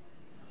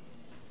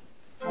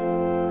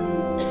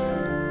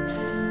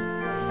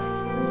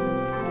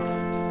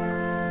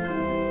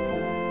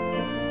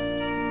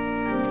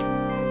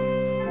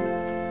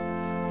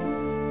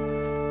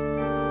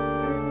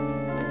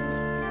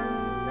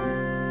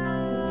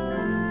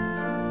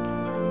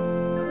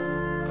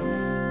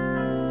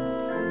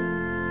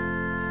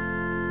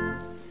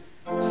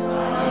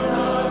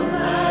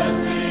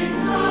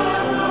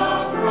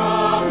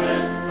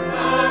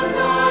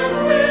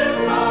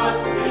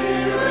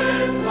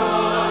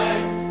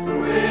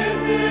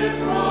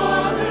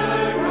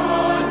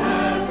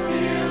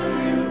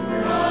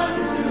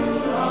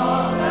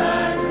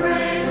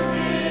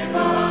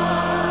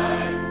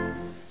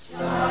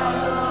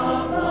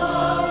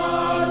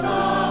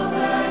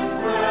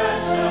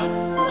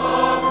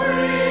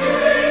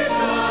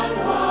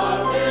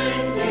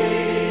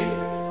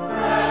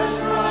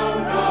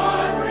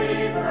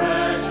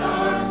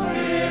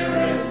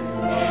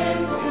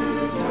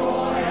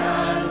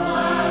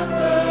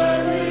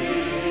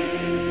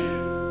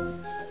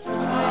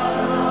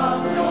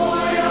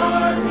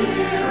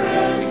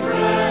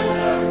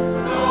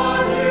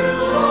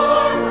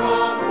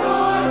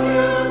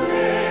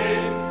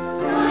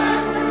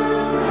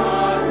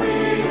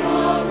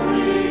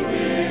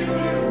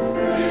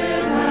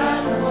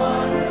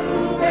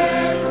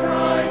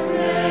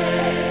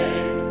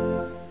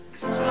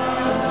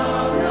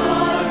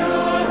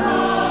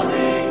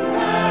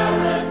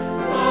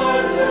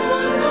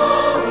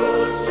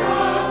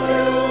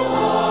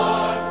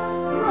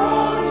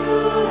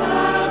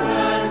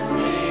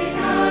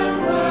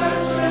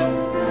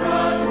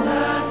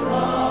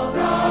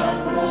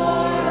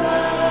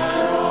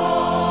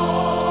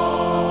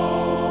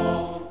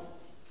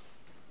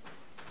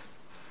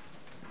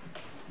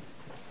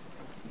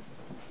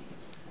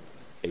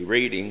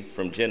 Reading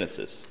from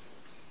Genesis.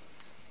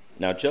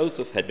 Now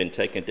Joseph had been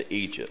taken to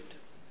Egypt.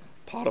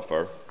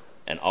 Potiphar,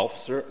 an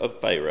officer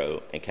of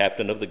Pharaoh and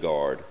captain of the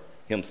guard,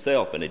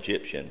 himself an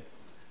Egyptian,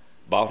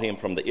 bought him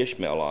from the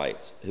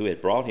Ishmaelites who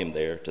had brought him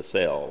there to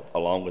sell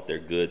along with their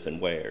goods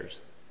and wares.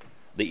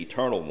 The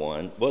Eternal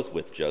One was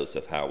with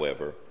Joseph,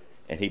 however,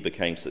 and he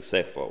became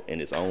successful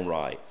in his own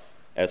right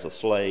as a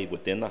slave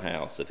within the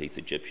house of his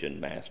Egyptian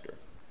master.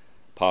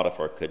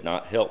 Potiphar could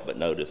not help but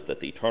notice that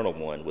the Eternal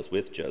One was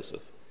with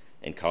Joseph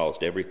and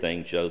caused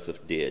everything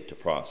Joseph did to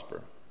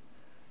prosper.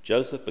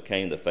 Joseph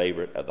became the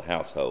favorite of the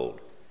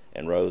household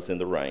and rose in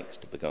the ranks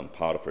to become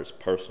Potiphar's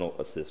personal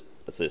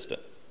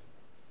assistant.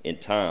 In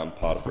time,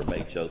 Potiphar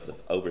made Joseph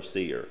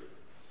overseer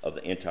of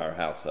the entire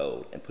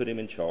household and put him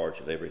in charge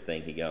of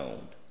everything he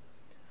owned.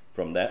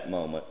 From that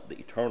moment, the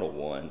Eternal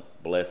One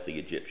blessed the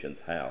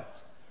Egyptian's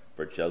house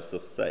for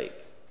Joseph's sake,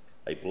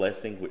 a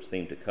blessing which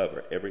seemed to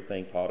cover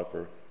everything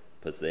Potiphar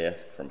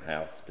possessed from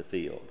house to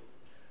field.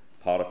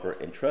 Potiphar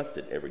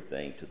entrusted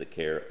everything to the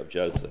care of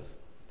Joseph.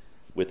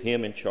 With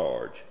him in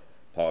charge,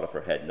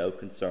 Potiphar had no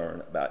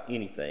concern about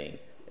anything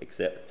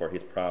except for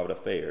his private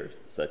affairs,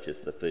 such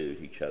as the food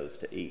he chose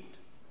to eat.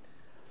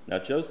 Now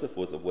Joseph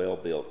was a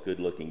well-built,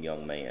 good-looking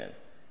young man.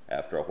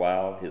 After a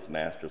while, his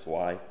master's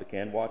wife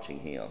began watching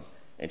him,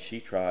 and she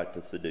tried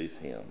to seduce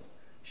him.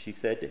 She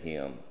said to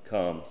him,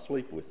 "Come,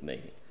 sleep with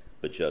me."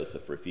 But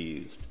Joseph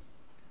refused.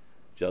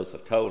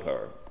 Joseph told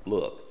her,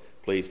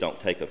 "Look, please don't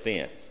take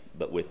offense,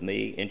 but with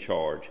me in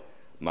charge,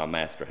 my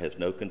master has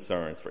no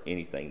concerns for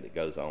anything that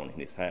goes on in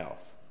his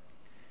house.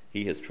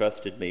 He has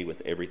trusted me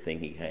with everything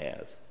he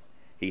has.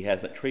 He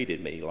hasn't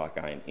treated me like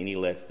I am any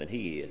less than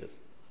he is,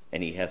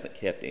 and he hasn't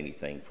kept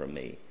anything from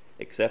me,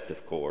 except,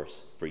 of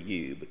course, for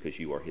you, because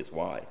you are his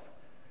wife.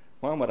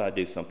 Why would I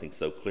do something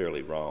so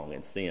clearly wrong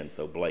and sin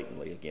so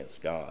blatantly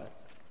against God?"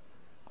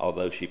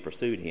 Although she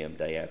pursued him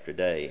day after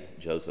day,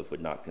 Joseph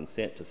would not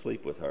consent to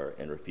sleep with her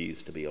and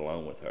refused to be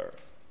alone with her.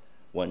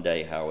 One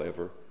day,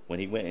 however, when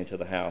he went into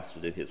the house to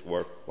do his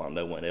work while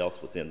no one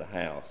else was in the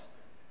house,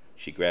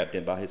 she grabbed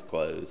him by his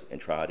clothes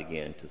and tried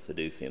again to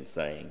seduce him,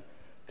 saying,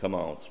 "Come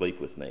on, sleep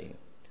with me."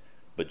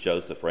 But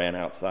Joseph ran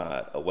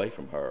outside, away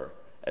from her,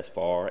 as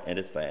far and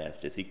as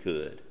fast as he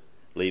could,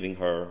 leaving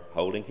her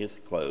holding his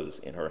clothes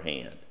in her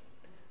hand.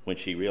 When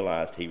she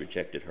realized he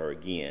rejected her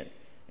again,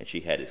 and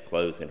she had his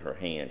clothes in her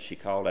hand, she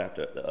called out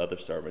to the other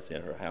servants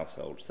in her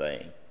household,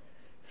 saying,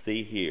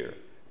 "See here,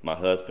 my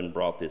husband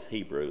brought this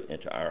Hebrew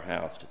into our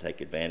house to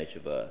take advantage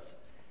of us.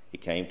 He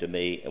came to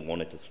me and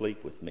wanted to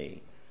sleep with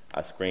me.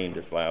 I screamed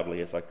as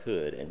loudly as I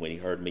could, and when he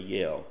heard me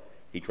yell,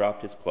 he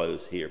dropped his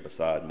clothes here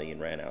beside me and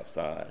ran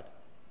outside."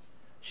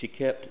 She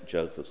kept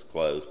Joseph's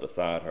clothes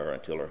beside her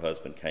until her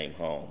husband came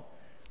home.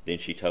 Then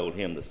she told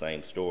him the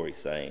same story,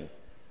 saying,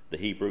 "The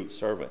Hebrew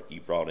servant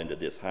you brought into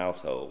this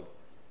household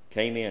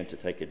came in to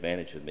take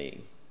advantage of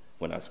me.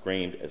 When I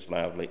screamed as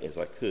loudly as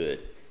I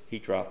could, he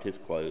dropped his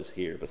clothes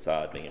here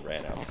beside me and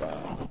ran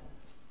outside."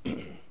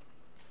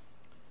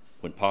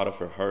 When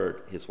Potiphar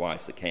heard his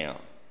wife's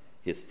account,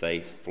 his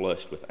face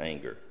flushed with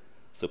anger.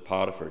 So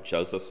Potiphar,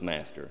 Joseph's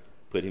master,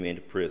 put him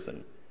into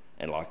prison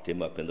and locked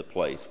him up in the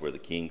place where the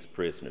king's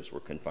prisoners were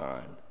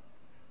confined.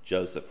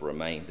 Joseph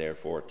remained there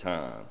for a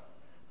time,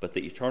 but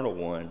the Eternal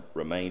One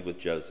remained with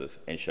Joseph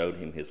and showed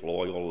him his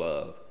loyal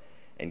love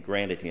and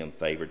granted him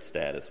favored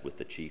status with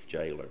the chief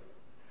jailer.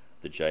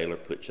 The jailer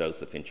put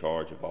Joseph in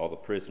charge of all the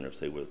prisoners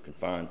who were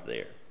confined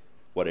there.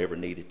 Whatever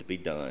needed to be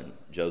done,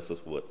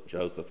 Joseph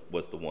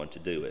was the one to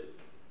do it.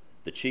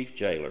 The chief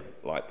jailer,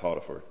 like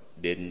Potiphar,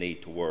 didn't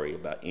need to worry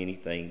about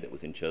anything that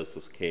was in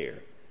Joseph's care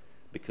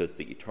because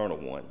the Eternal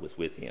One was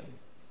with him.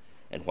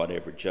 And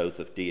whatever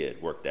Joseph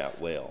did worked out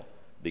well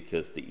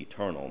because the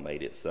Eternal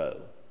made it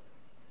so.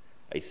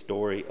 A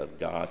story of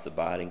God's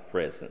abiding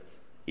presence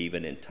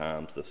even in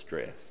times of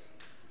stress.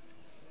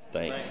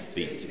 Thanks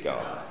be to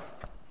God.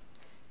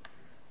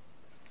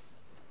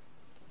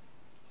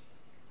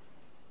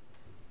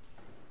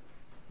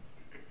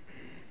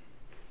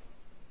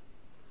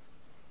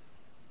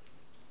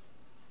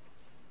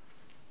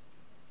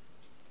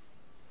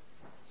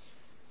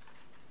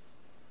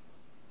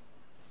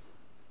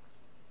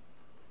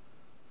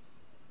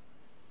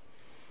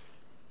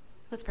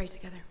 Let's pray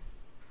together.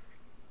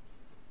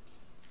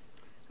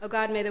 O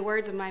God, may the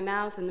words of my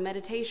mouth and the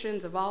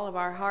meditations of all of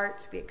our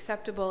hearts be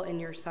acceptable in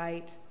your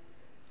sight,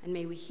 and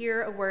may we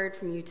hear a word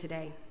from you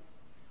today.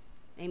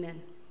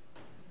 Amen.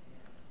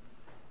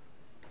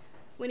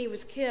 When he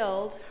was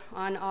killed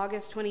on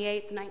August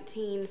 28,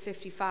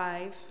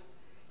 1955,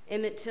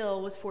 Emmett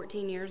Till was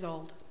 14 years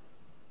old.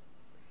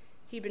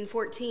 He'd been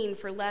 14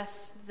 for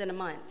less than a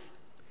month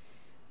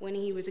when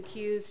he was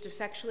accused of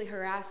sexually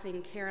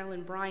harassing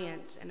Carolyn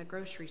Bryant in a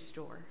grocery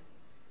store.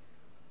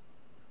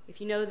 If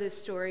you know this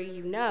story,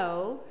 you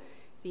know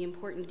the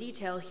important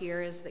detail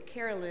here is that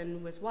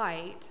Carolyn was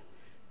white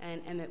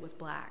and Emmett was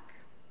black.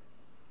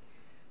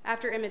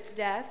 After Emmett's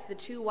death, the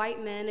two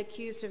white men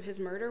accused of his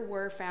murder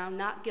were found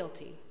not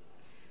guilty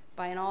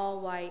by an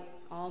all-white,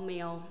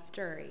 all-male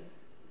jury.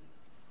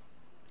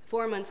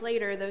 4 months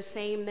later, those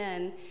same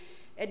men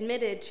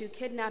admitted to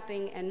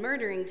kidnapping and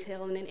murdering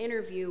Till in an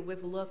interview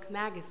with Look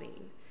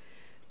magazine.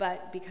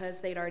 But because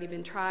they'd already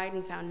been tried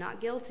and found not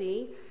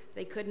guilty,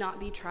 they could not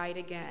be tried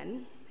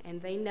again,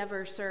 and they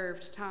never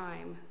served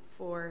time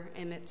for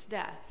Emmett's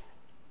death.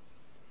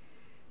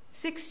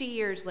 60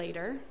 years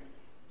later,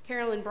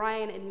 Carolyn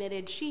Bryant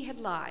admitted she had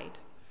lied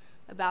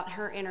about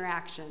her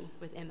interaction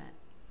with Emmett.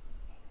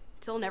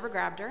 Till never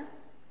grabbed her,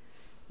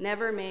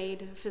 never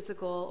made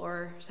physical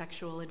or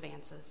sexual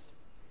advances.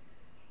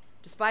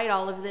 Despite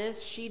all of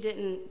this, she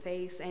didn't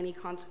face any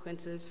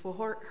consequences for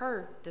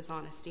her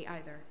dishonesty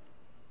either.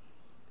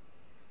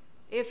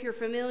 If you're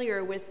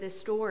familiar with this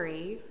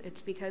story,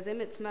 it's because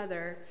Emmett's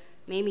mother,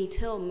 Mamie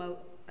Till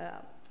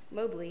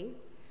Mobley,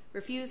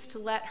 refused to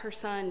let her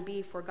son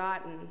be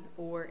forgotten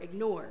or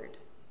ignored.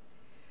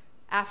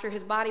 After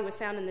his body was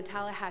found in the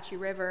Tallahatchie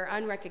River,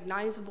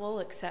 unrecognizable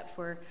except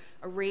for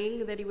a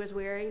ring that he was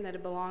wearing that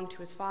had belonged to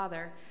his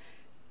father,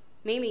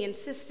 Mamie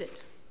insisted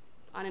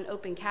on an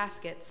open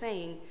casket,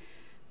 saying,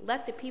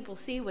 "Let the people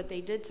see what they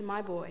did to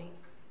my boy."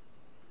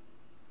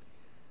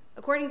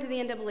 According to the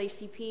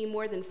NAACP,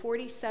 more than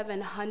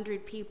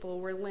 4,700 people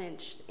were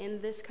lynched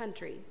in this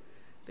country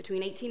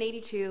between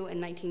 1882 and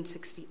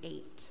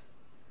 1968.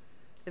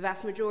 The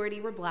vast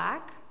majority were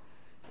black,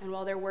 and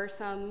while there were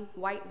some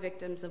white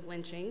victims of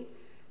lynching,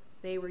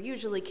 they were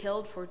usually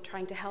killed for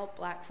trying to help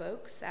black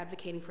folks,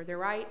 advocating for their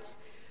rights,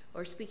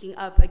 or speaking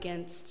up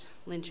against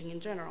lynching in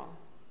general.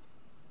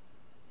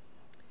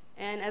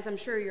 And as I'm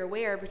sure you're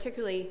aware,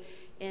 particularly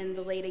in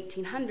the late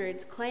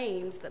 1800s,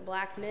 claims that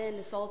black men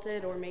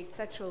assaulted or made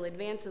sexual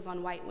advances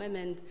on white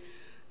women,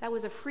 that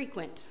was a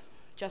frequent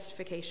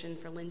justification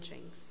for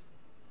lynchings.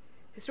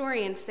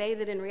 Historians say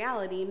that in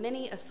reality,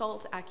 many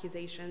assault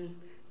accusation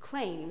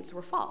claims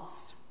were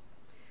false,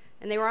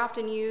 and they were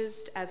often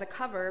used as a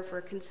cover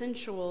for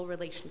consensual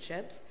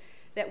relationships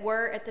that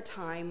were at the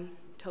time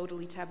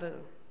totally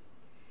taboo.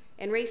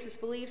 And racist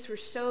beliefs were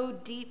so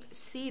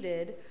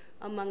deep-seated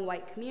among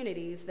white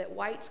communities that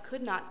whites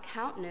could not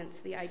countenance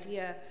the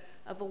idea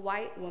of a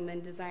white woman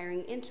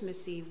desiring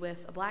intimacy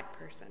with a black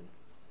person.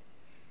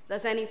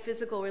 Thus, any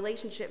physical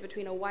relationship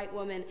between a white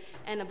woman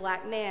and a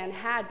black man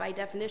had, by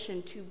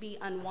definition, to be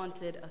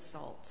unwanted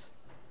assault.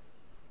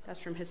 That's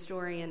from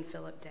historian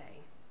Philip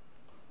Day.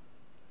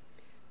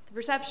 The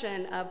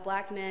perception of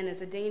black men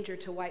as a danger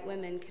to white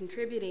women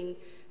contributing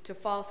to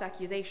false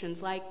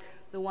accusations like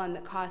the one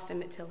that cost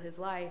Emmett Till his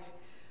life,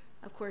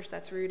 of course,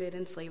 that's rooted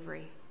in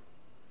slavery.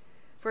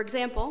 For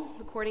example,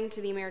 according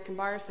to the American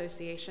Bar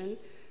Association,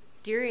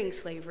 during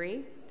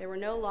slavery, there were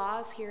no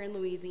laws here in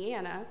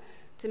Louisiana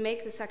to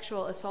make the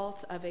sexual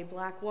assault of a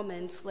black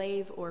woman,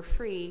 slave or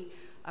free,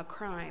 a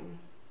crime.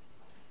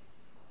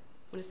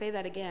 I want to say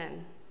that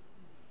again.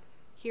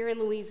 Here in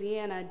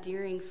Louisiana,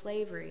 during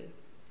slavery,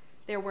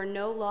 there were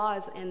no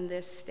laws in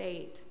this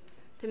state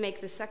to make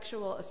the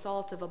sexual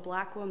assault of a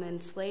black woman,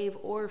 slave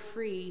or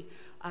free,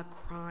 a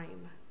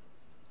crime.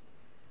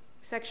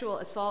 Sexual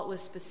assault was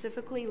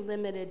specifically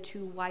limited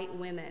to white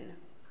women.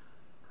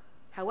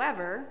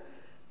 However,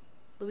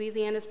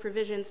 Louisiana's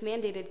provisions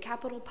mandated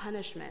capital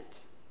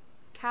punishment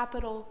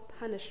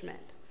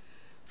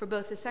for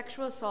both the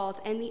sexual assault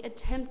and the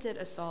attempted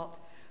assault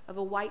of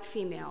a white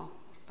female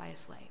by a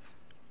slave.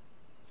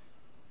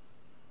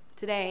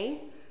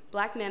 Today,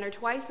 black men are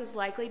twice as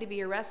likely to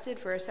be arrested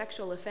for a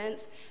sexual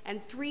offense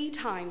and 3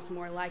 times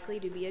more likely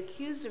to be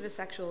accused of a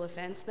sexual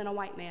offense than a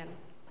white man.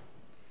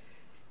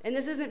 And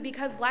this isn't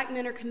because black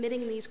men are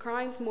committing these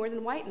crimes more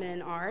than white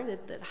men are,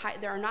 that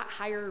there are not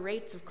higher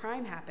rates of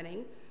crime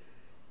happening.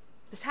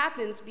 This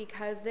happens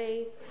because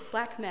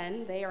black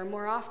men, they are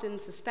more often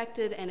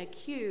suspected and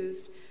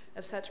accused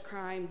of such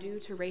crime due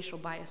to racial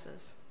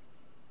biases.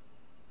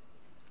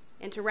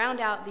 And to round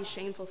out these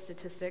shameful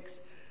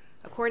statistics,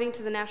 according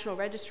to the National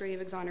Registry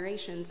of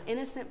Exonerations,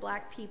 innocent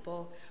black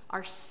people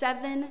are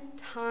 7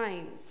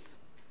 times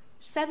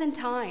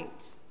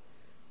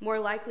more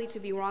likely to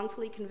be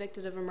wrongfully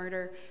convicted of a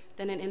murder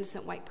than an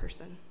innocent white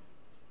person.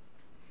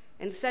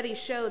 And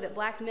studies show that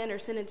black men are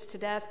sentenced to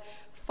death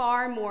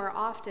far more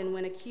often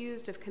when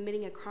accused of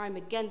committing a crime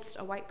against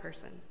a white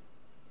person.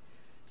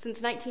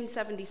 Since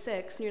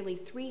 1976, nearly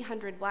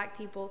 300 black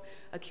people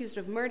accused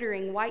of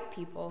murdering white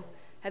people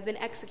have been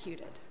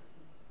executed.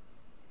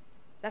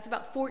 That's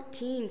about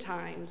 14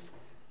 times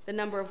the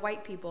number of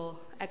white people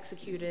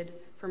executed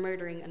for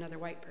murdering another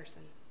white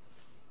person.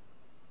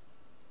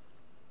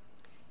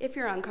 If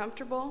you're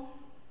uncomfortable,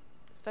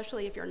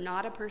 especially if you're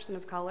not a person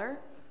of color,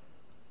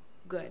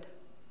 good.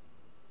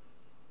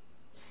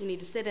 You need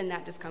to sit in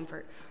that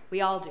discomfort.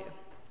 We all do.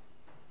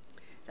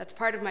 That's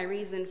part of my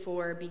reason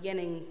for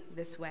beginning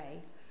this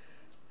way.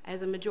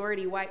 As a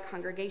majority white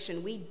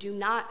congregation, we do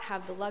not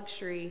have the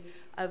luxury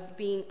of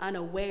being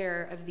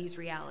unaware of these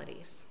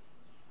realities.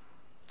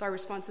 It's our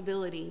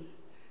responsibility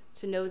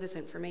to know this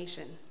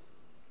information.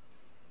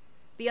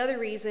 The other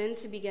reason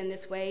to begin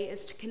this way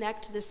is to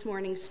connect this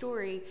morning's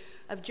story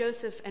of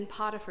Joseph and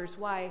Potiphar's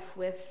wife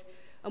with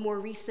a more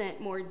recent,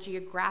 more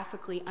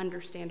geographically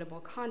understandable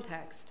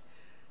context.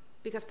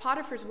 Because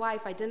Potiphar's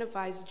wife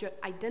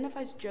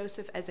identifies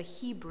Joseph as a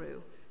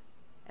Hebrew,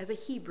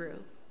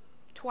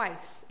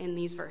 twice in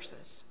these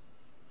verses.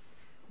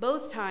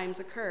 Both times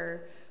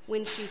occur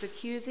when she's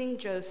accusing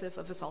Joseph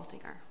of assaulting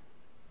her.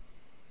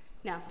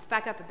 Now, let's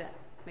back up a bit,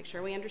 make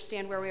sure we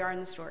understand where we are in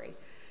the story.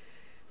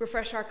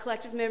 Refresh our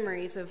collective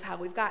memories of how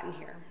we've gotten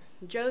here.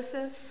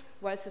 Joseph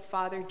was his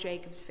father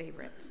Jacob's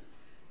favorite,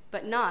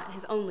 but not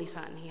his only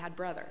son. He had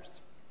brothers.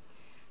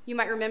 You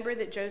might remember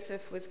that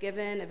Joseph was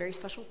given a very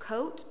special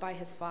coat by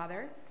his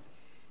father,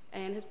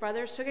 and his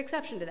brothers took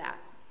exception to that.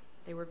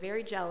 They were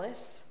very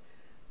jealous,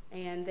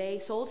 and they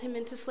sold him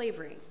into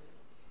slavery,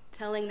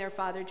 telling their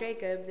father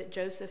Jacob that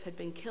Joseph had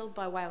been killed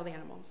by wild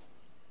animals.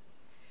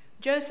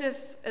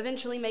 Joseph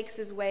eventually makes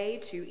his way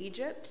to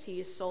Egypt. He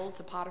is sold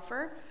to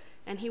Potiphar,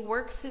 and he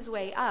works his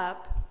way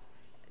up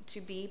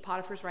to be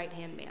Potiphar's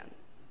right-hand man.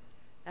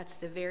 That's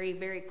the very,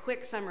 very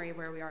quick summary of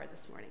where we are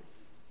this morning.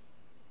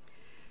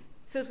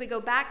 So as we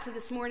go back to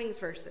this morning's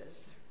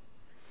verses,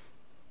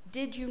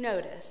 did you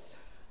notice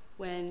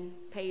when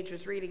Paige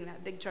was reading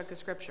that big chunk of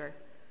scripture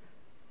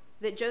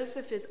that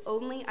Joseph is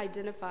only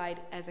identified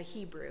as a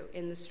Hebrew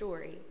in the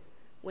story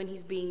when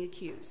he's being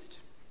accused?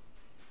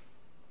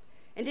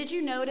 And did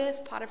you notice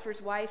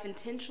Potiphar's wife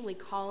intentionally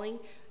calling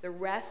the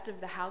rest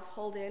of the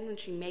household in when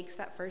she makes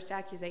that first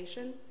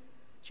accusation?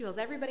 She calls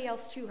everybody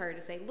else to her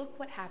to say, look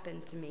what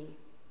happened to me.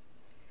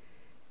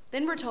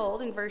 Then we're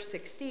told in verse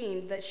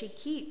 16 that she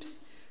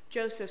keeps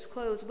Joseph's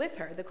clothes with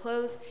her, the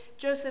clothes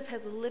Joseph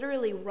has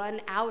literally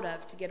run out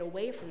of to get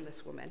away from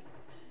this woman.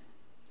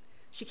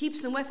 She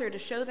keeps them with her to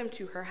show them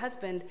to her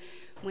husband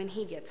when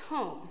he gets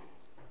home.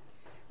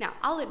 Now,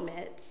 I'll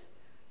admit,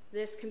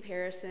 this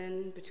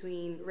comparison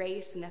between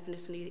race and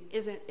ethnicity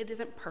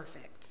isn't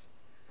perfect.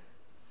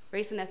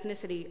 Race and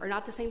ethnicity are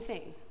not the same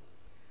thing.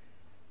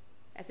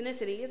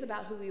 Ethnicity is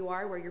about who you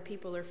are, where your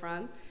people are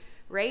from.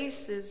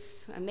 Race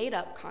is a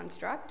made-up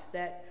construct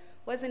that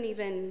wasn't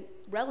even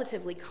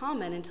relatively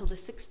common until the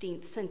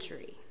 16th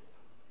century.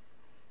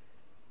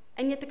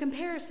 And yet the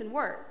comparison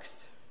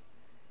works,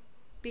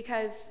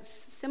 because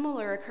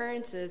similar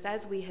occurrences,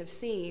 as we have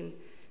seen,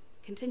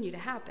 continue to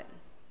happen.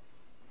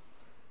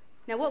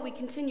 Now, what we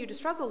continue to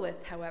struggle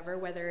with, however,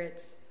 whether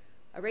it's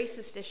a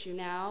racist issue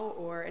now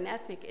or an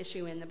ethnic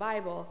issue in the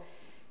Bible,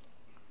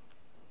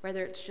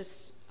 whether it's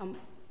just a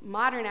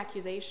modern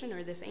accusation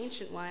or this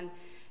ancient one,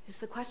 is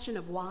the question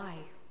of why.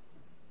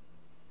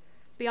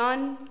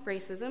 Beyond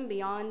racism,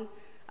 beyond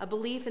a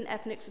belief in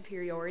ethnic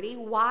superiority,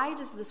 why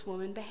does this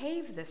woman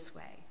behave this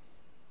way?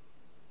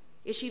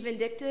 Is she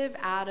vindictive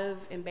out of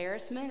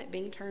embarrassment at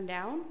being turned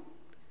down?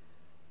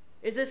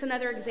 Is this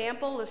another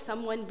example of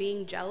someone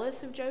being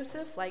jealous of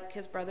Joseph like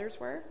his brothers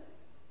were?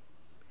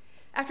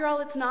 After all,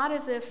 it's not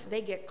as if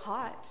they get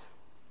caught.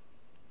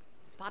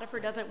 Potiphar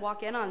doesn't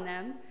walk in on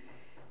them.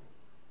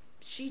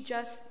 She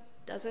just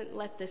doesn't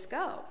let this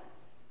go.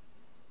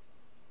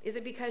 Is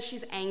it because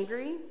she's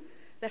angry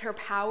that her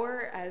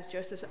power as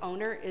Joseph's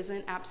owner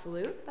isn't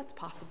absolute? That's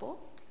possible.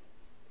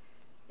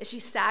 Is she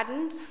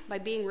saddened by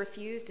being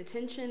refused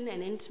attention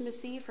and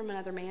intimacy from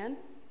another man?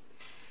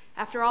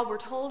 After all, we're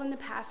told in the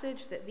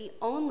passage that the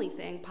only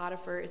thing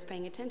Potiphar is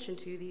paying attention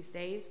to these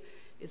days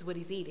is what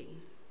he's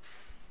eating.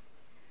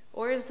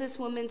 Or is this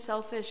woman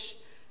selfish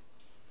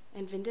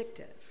and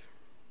vindictive?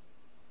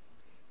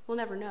 We'll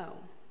never know.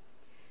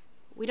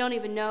 We don't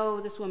even know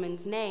this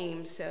woman's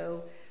name,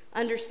 so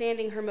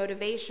understanding her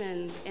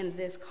motivations in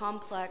this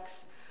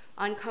complex,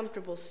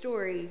 uncomfortable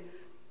story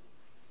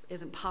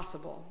isn't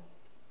possible.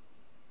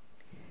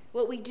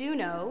 What we do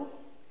know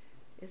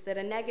is that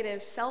a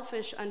negative,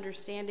 selfish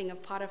understanding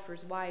of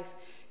Potiphar's wife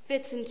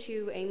fits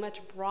into a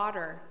much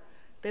broader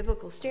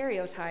biblical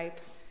stereotype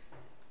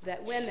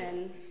that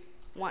women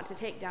want to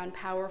take down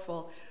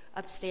powerful,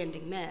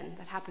 upstanding men.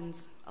 That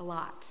happens a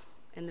lot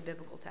in the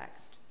biblical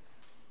text.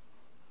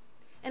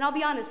 And I'll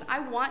be honest, I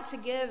want to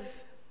give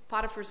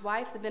Potiphar's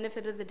wife the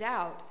benefit of the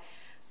doubt.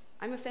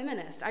 I'm a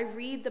feminist. I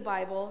read the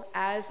Bible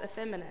as a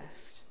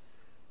feminist.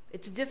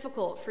 It's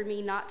difficult for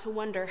me not to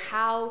wonder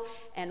how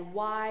and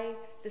why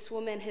this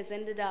woman has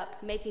ended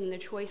up making the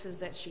choices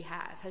that she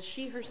has. Has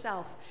she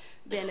herself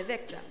been a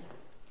victim?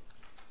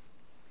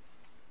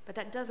 But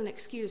that doesn't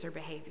excuse her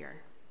behavior.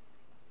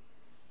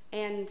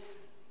 And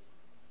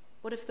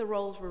what if the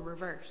roles were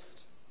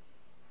reversed?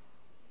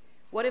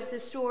 What if the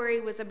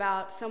story was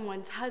about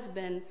someone's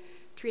husband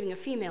treating a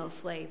female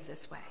slave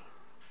this way?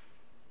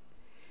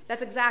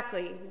 That's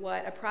exactly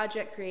what a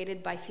project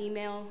created by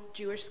female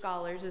Jewish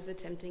scholars is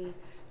attempting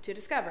to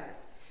discover.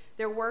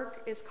 Their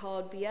work is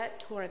called Biet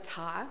Torah,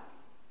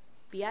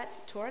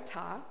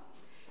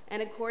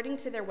 and according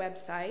to their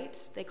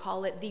website, they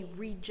call it the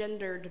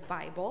Regendered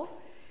Bible.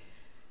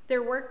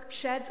 Their work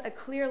sheds a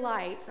clear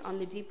light on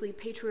the deeply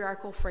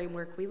patriarchal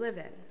framework we live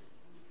in.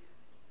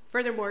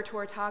 Furthermore,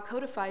 Torah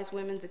codifies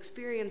women's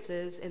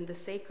experiences in the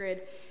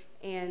sacred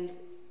and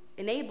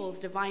enables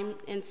divine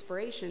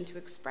inspiration to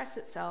express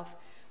itself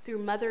through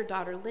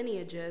mother-daughter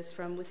lineages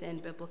from within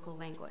biblical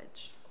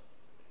language.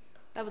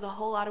 That was a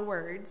whole lot of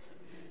words.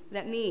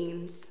 That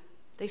means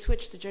they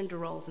switched the gender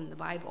roles in the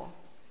Bible,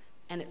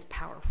 and it's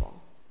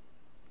powerful.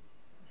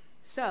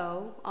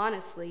 So,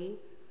 honestly,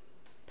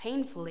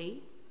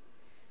 painfully,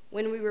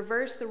 when we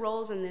reverse the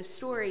roles in this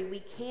story, we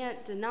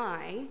can't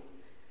deny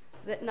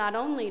that not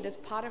only does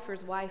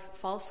Potiphar's wife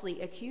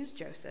falsely accuse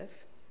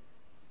Joseph,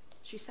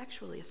 she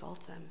sexually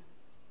assaults him,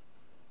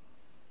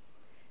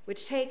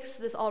 which takes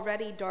this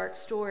already dark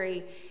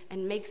story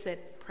and makes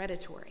it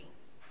predatory.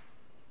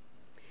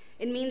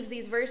 It means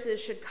these verses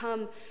should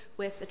come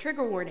with a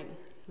trigger warning,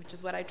 which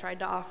is what I tried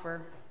to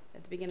offer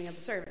at the beginning of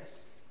the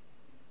service.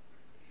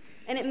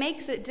 And it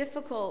makes it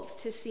difficult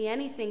to see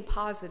anything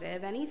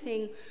positive,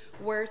 anything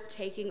worth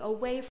taking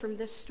away from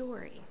this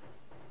story.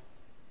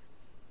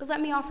 But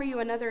let me offer you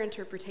another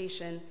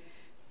interpretation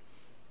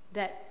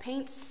that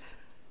paints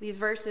these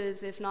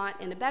verses, if not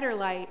in a better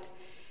light,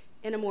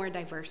 in a more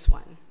diverse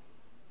one.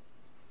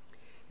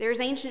 There is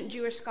ancient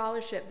Jewish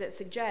scholarship that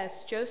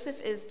suggests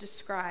Joseph is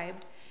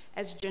described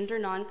as gender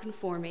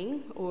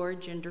nonconforming or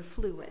gender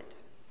fluid.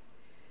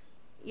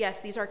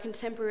 Yes, these are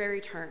contemporary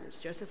terms.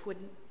 Joseph would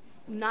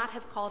not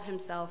have called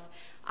himself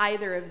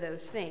either of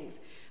those things,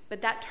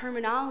 but that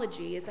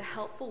terminology is a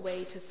helpful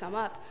way to sum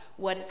up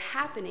what is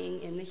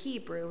happening in the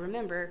Hebrew.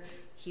 Remember,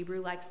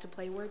 Hebrew likes to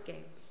play word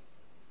games.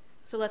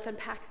 So let's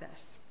unpack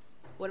this.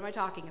 What am I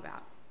talking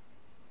about?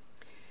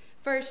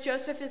 First,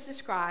 Joseph is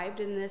described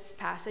in this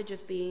passage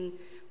as being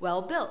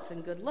well-built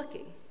and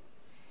good-looking.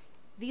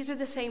 These are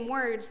the same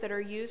words that are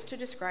used to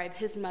describe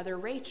his mother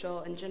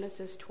Rachel in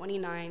Genesis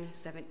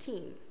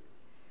 29:17.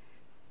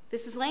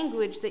 This is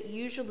language that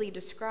usually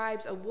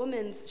describes a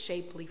woman's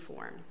shapely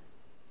form.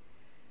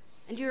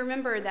 And do you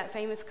remember that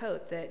famous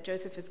coat that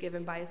Joseph is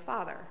given by his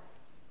father?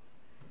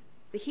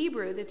 The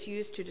Hebrew that's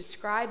used to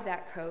describe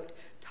that coat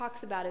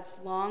talks about its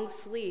long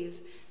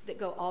sleeves that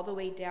go all the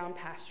way down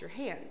past your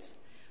hands.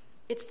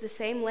 It's the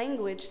same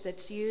language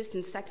that's used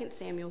in 2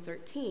 Samuel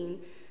 13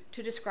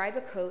 to describe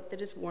a coat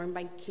that is worn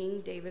by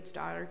King David's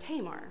daughter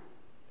Tamar.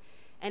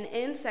 And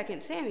in 2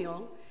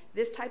 Samuel,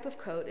 this type of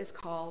coat is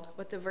called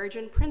what the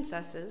virgin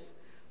princesses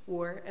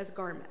wore as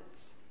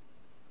garments.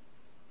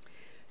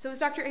 So as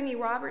Dr. Amy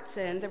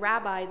Robertson, the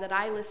rabbi that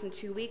I listen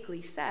to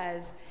weekly,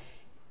 says,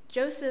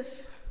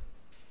 Joseph,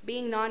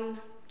 being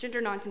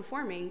gender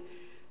nonconforming,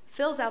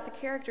 fills out the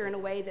character in a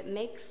way that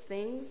makes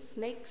things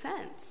make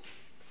sense.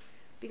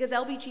 Because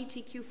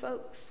LGBTQ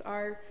folks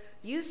are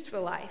used to a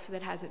life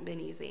that hasn't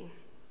been easy.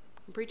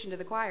 I'm preaching to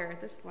the choir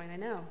at this point, I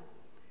know.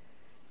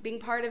 Being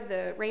part of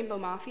the Rainbow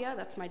Mafia,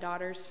 that's my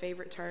daughter's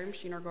favorite term,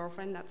 she and her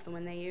girlfriend, that's the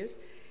one they use.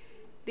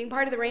 Being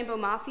part of the Rainbow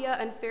Mafia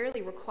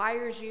unfairly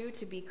requires you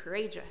to be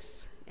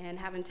courageous and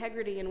have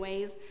integrity in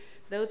ways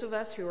those of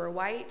us who are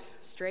white,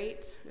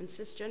 straight, and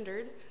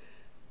cisgendered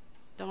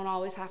don't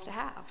always have to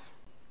have.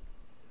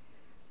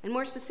 And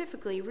more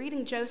specifically,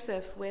 reading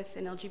Joseph with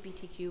an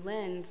LGBTQ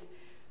lens,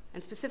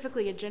 and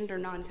specifically a gender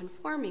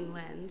nonconforming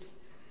lens,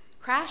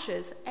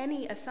 crashes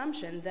any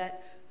assumption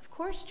that, of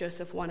course,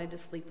 Joseph wanted to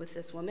sleep with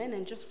this woman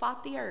and just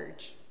fought the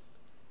urge.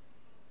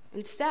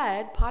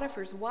 Instead,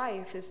 Potiphar's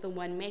wife is the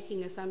one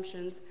making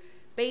assumptions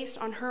based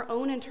on her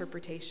own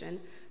interpretation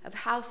of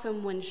how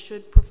someone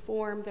should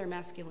perform their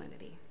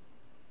masculinity.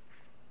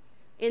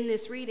 In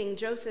this reading,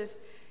 Joseph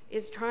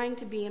is trying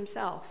to be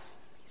himself.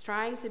 He's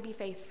trying to be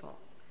faithful.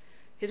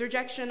 His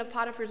rejection of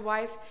Potiphar's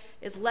wife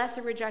is less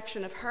a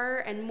rejection of her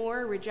and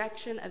more a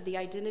rejection of the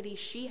identity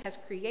she has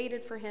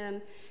created for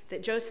him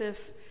that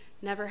Joseph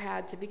never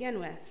had to begin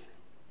with.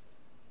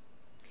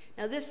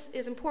 Now, this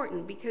is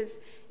important because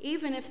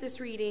even if this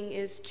reading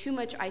is too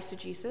much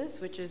eisegesis,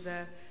 which is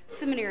a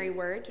seminary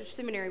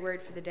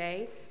word for the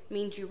day,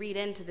 means you read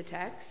into the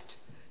text,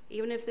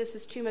 even if this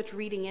is too much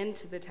reading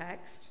into the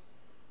text,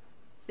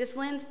 this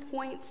lens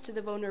points to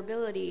the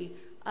vulnerability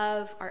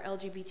of our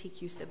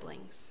LGBTQ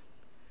siblings.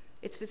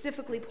 It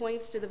specifically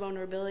points to the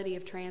vulnerability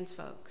of trans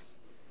folks.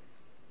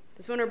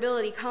 This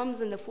vulnerability comes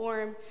in the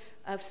form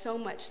of so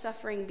much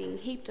suffering being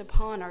heaped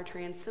upon our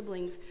trans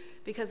siblings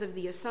because of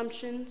the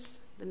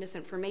assumptions, the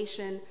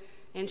misinformation,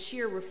 and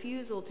sheer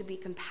refusal to be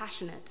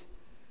compassionate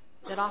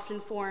that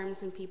often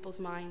forms in people's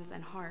minds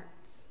and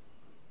hearts.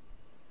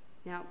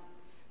 Now,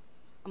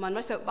 I'm on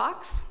my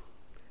soapbox.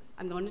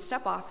 I'm going to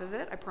step off of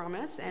it, I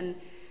promise, and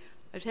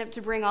attempt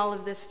to bring all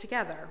of this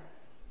together.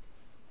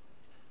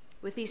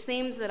 With these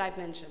themes that I've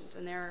mentioned,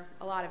 and there are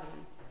a lot of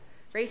them: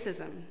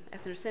 racism,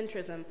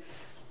 ethnocentrism,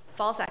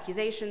 false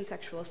accusations,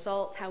 sexual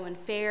assault, how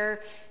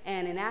unfair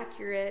and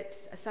inaccurate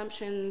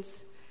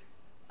assumptions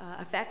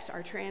affect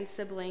our trans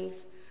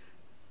siblings.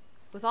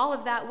 With all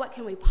of that, what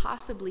can we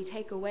possibly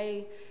take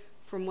away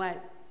from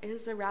what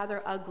is a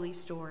rather ugly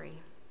story?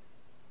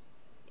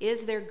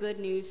 Is there good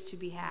news to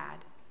be had?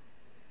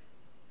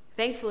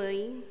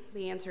 Thankfully,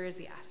 the answer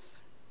is yes.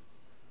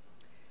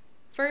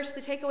 First,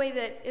 the takeaway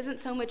that isn't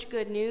so much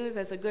good news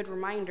as a good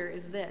reminder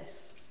is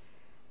this: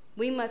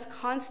 we must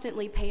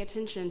constantly pay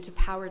attention to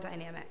power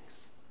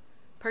dynamics,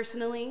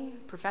 personally,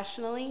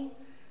 professionally,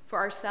 for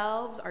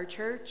ourselves, our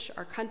church,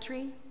 our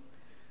country.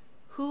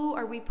 Who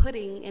are we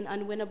putting in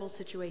unwinnable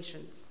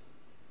situations?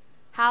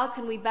 How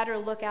can we better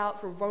look out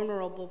for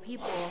vulnerable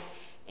people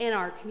in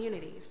our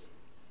communities?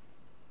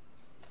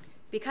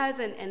 Because,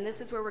 and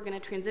this is where we're going to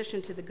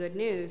transition to the good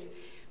news,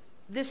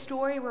 this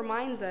story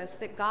reminds us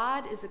that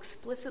God is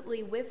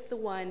explicitly with the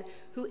one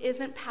who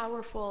isn't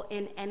powerful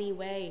in any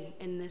way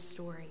in this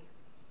story.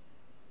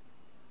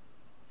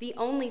 The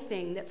only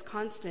thing that's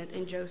constant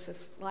in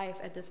Joseph's life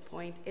at this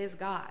point is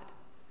God.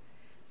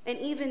 And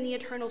even the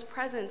Eternal's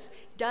presence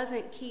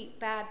doesn't keep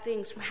bad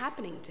things from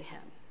happening to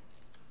him.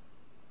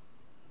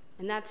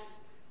 And that's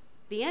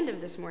the end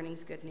of this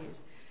morning's good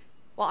news.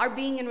 While our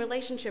being in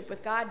relationship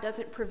with God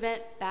doesn't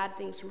prevent bad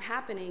things from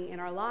happening in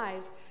our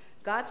lives,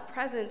 God's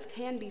presence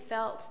can be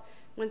felt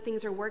when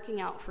things are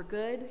working out for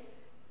good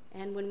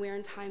and when we're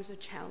in times of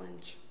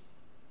challenge.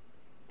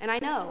 And I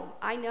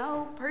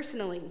know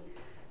personally,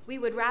 we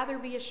would rather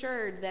be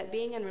assured that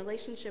being in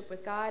relationship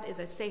with God is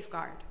a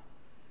safeguard,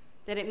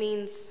 that it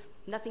means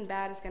nothing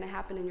bad is going to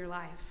happen in your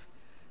life,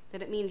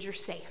 that it means you're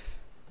safe.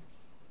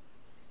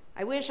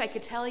 I wish I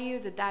could tell you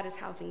that that is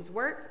how things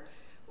work,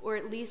 or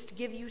at least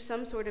give you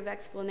some sort of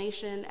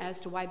explanation as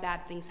to why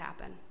bad things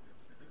happen.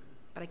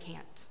 But I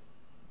can't.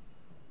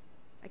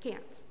 I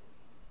can't.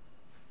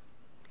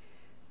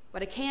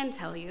 What I can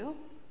tell you,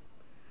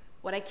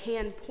 what I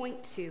can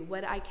point to,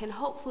 what I can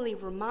hopefully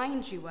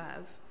remind you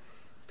of,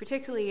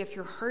 particularly if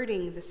you're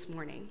hurting this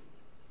morning,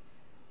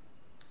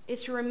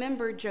 is to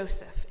remember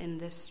Joseph in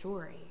this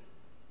story.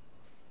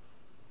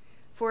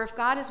 For if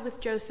God is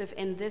with Joseph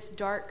in this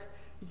dark,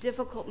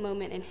 difficult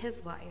moment in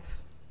his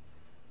life,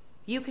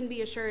 you can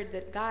be assured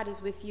that God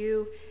is with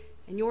you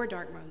in your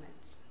dark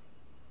moments,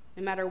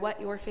 no matter what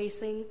you're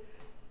facing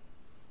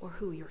or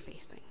who you're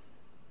facing.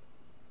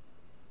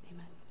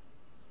 Amen.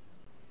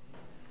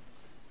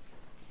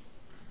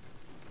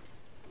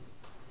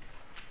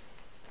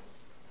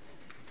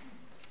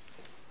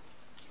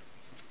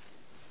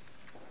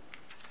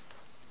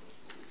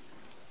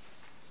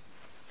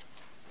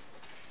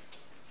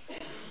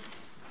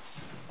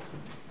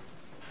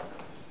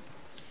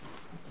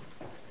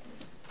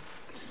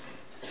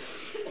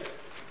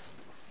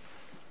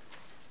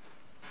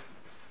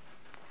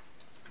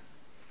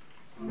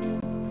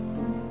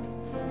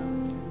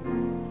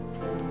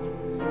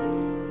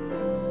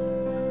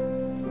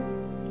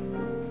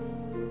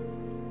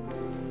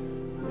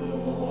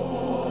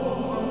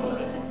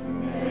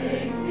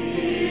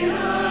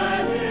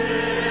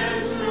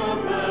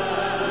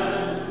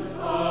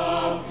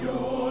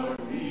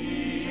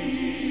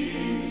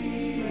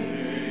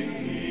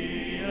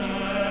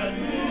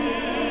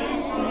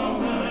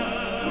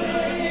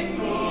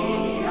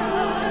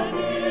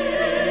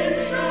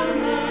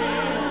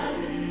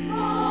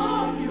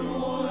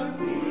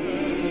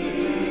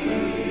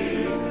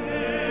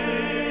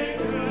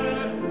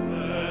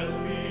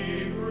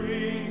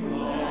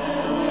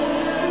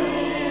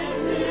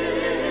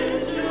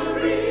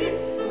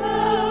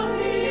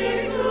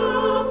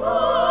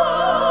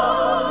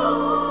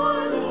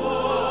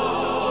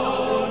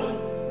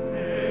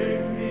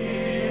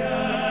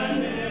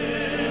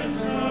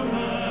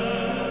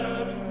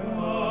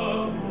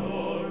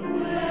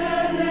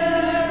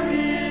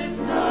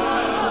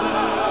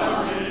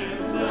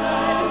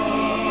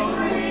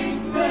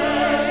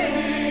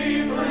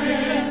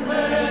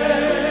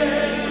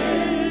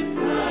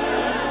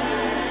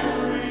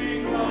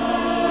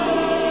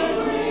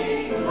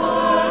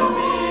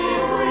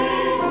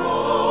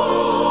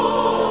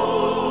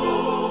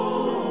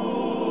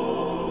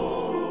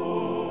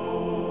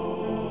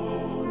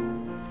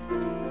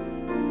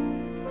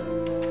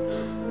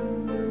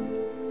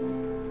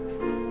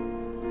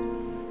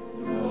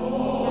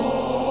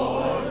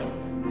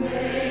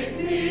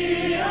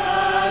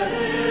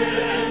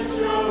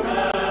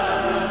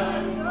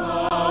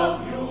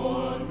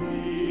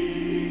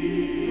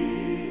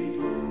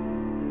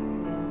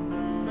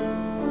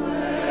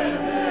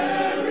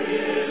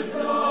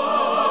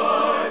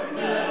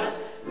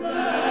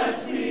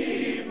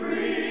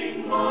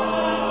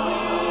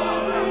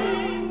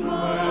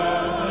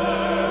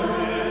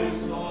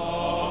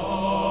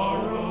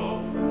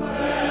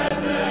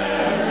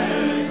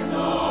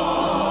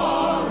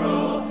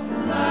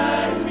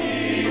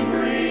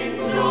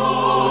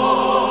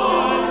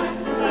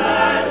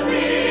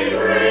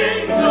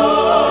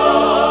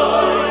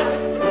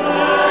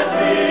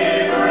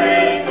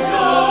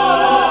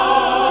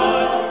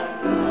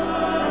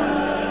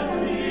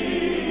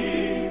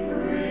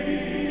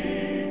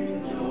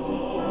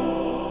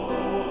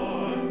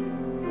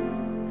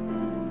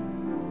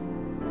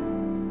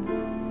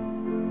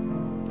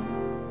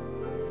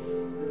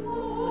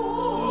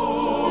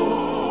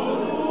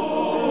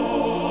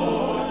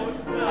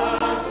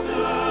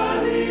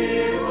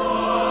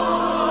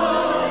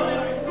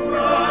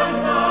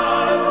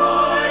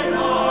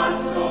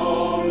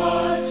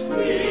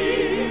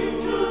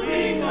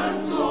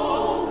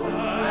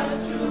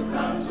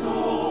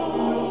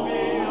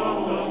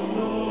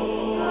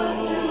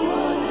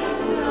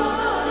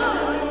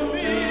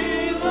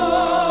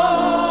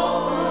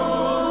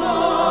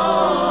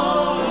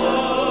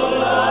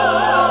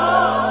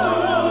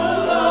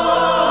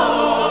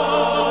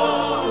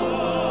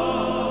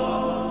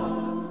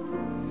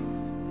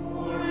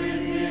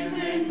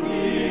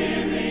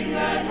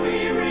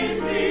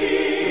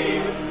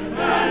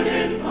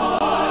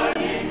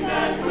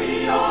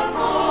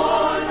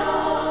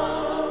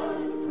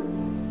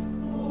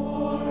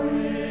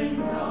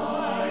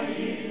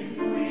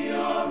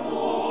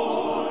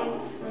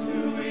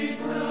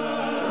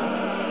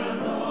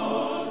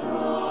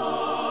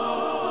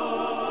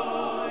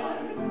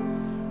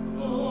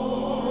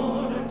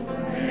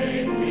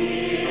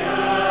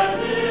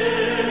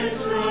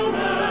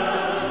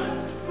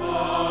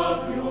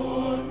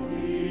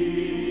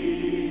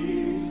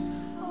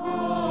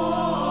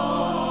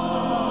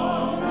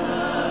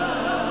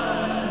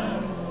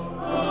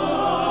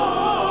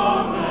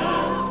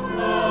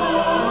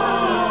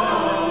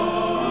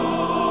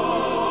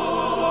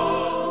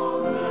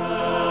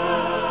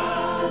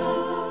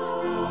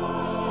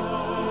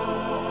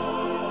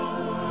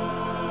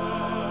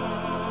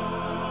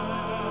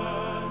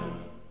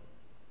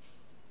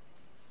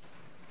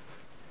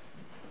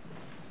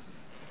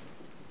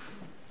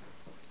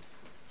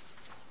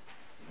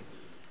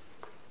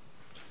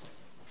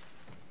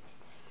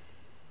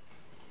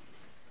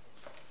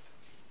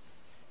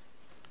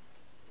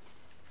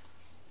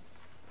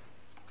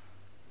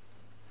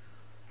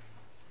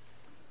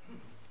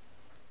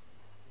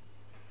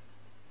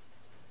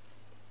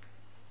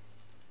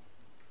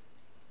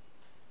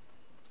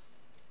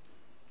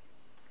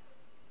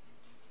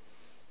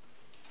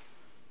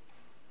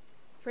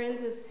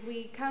 Friends, as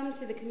we come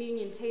to the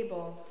communion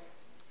table,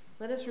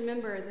 let us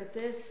remember that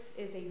this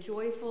is a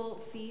joyful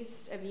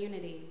feast of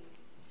unity.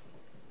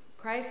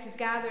 Christ has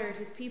gathered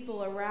his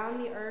people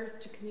around the earth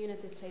to commune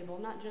at this table,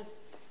 not just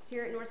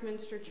here at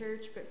Northminster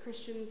Church, but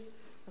Christians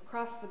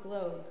across the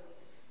globe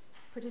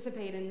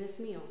participate in this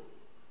meal.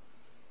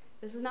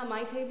 This is not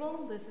my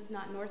table. This is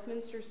not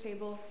Northminster's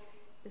table.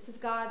 This is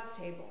God's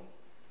table.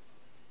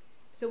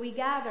 So we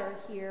gather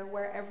here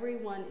where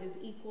everyone is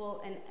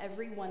equal and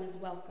everyone is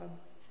welcome.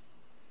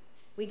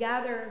 We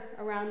gather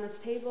around this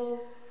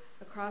table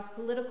across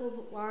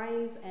political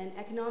lines and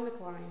economic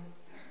lines,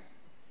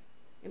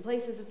 in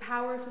places of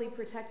powerfully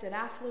protected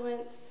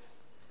affluence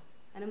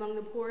and among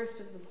the poorest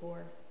of the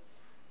poor.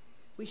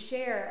 We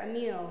share a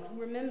meal,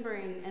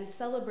 remembering and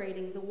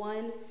celebrating the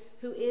one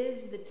who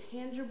is the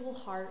tangible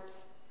heart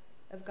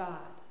of God.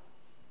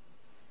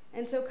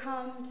 And so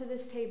come to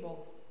this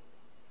table.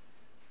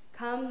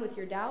 Come with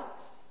your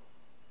doubts,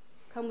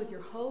 come with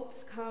your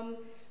hopes, come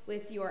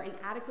with your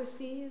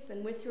inadequacies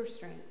and with your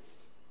strengths.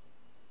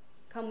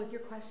 Come with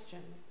your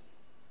questions.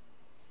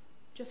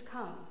 Just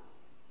come.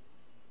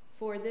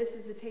 For this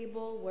is a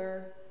table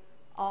where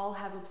all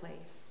have a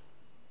place,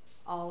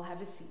 all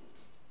have a seat.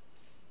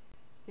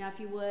 Now, if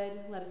you would,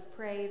 let us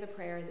pray the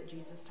prayer that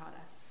Jesus taught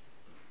us.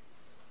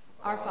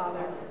 Our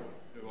Father,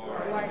 who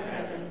art in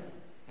heaven,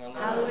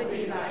 hallowed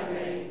be thy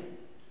name.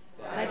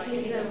 Thy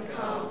kingdom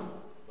come,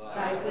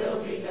 thy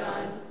will be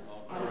done,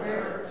 on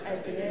earth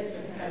as it is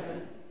in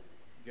heaven.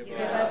 Give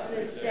us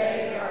this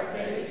day our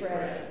daily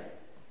bread,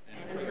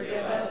 and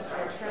forgive us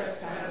our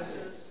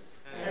trespasses,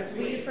 as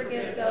we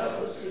forgive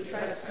those who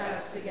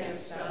trespass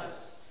against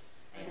us.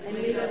 And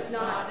lead us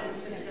not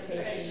into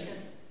temptation,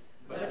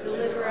 but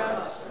deliver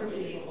us from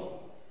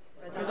evil.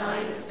 For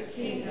thine is the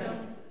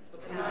kingdom, the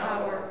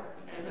power,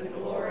 and the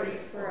glory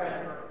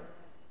forever.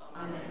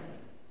 Amen.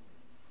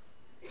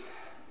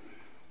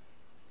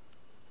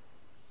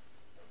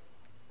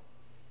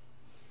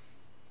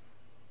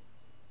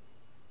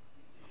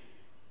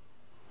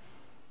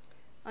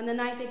 On the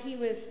night that he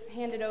was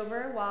handed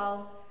over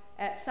while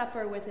at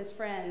supper with his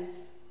friends,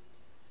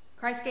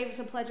 Christ gave us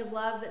a pledge of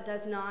love that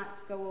does not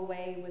go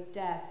away with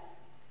death.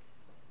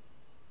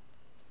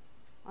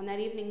 On that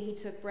evening, he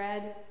took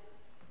bread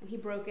and he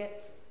broke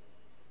it,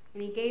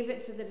 and he gave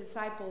it to the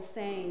disciples,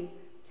 saying,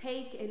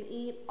 "Take and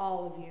eat,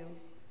 all of you.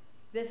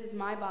 This is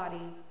my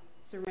body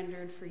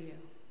surrendered for you."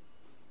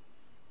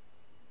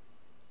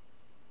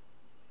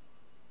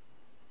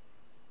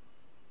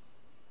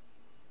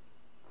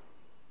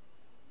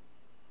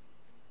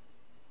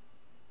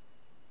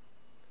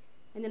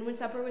 And then when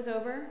supper was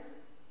over,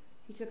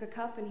 he took a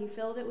cup and he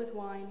filled it with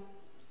wine.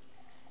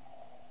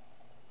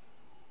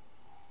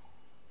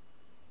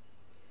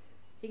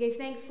 He gave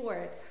thanks for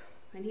it,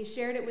 and he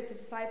shared it with the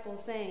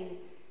disciples, saying,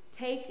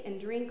 "Take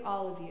and drink,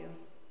 all of you.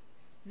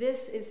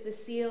 This is the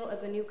seal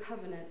of the new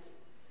covenant,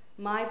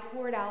 my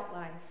poured out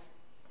life.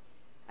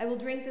 I will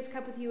drink this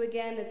cup with you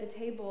again at the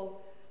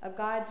table of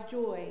God's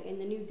joy in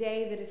the new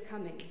day that is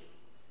coming.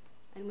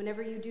 And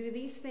whenever you do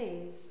these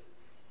things,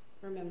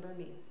 remember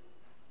me."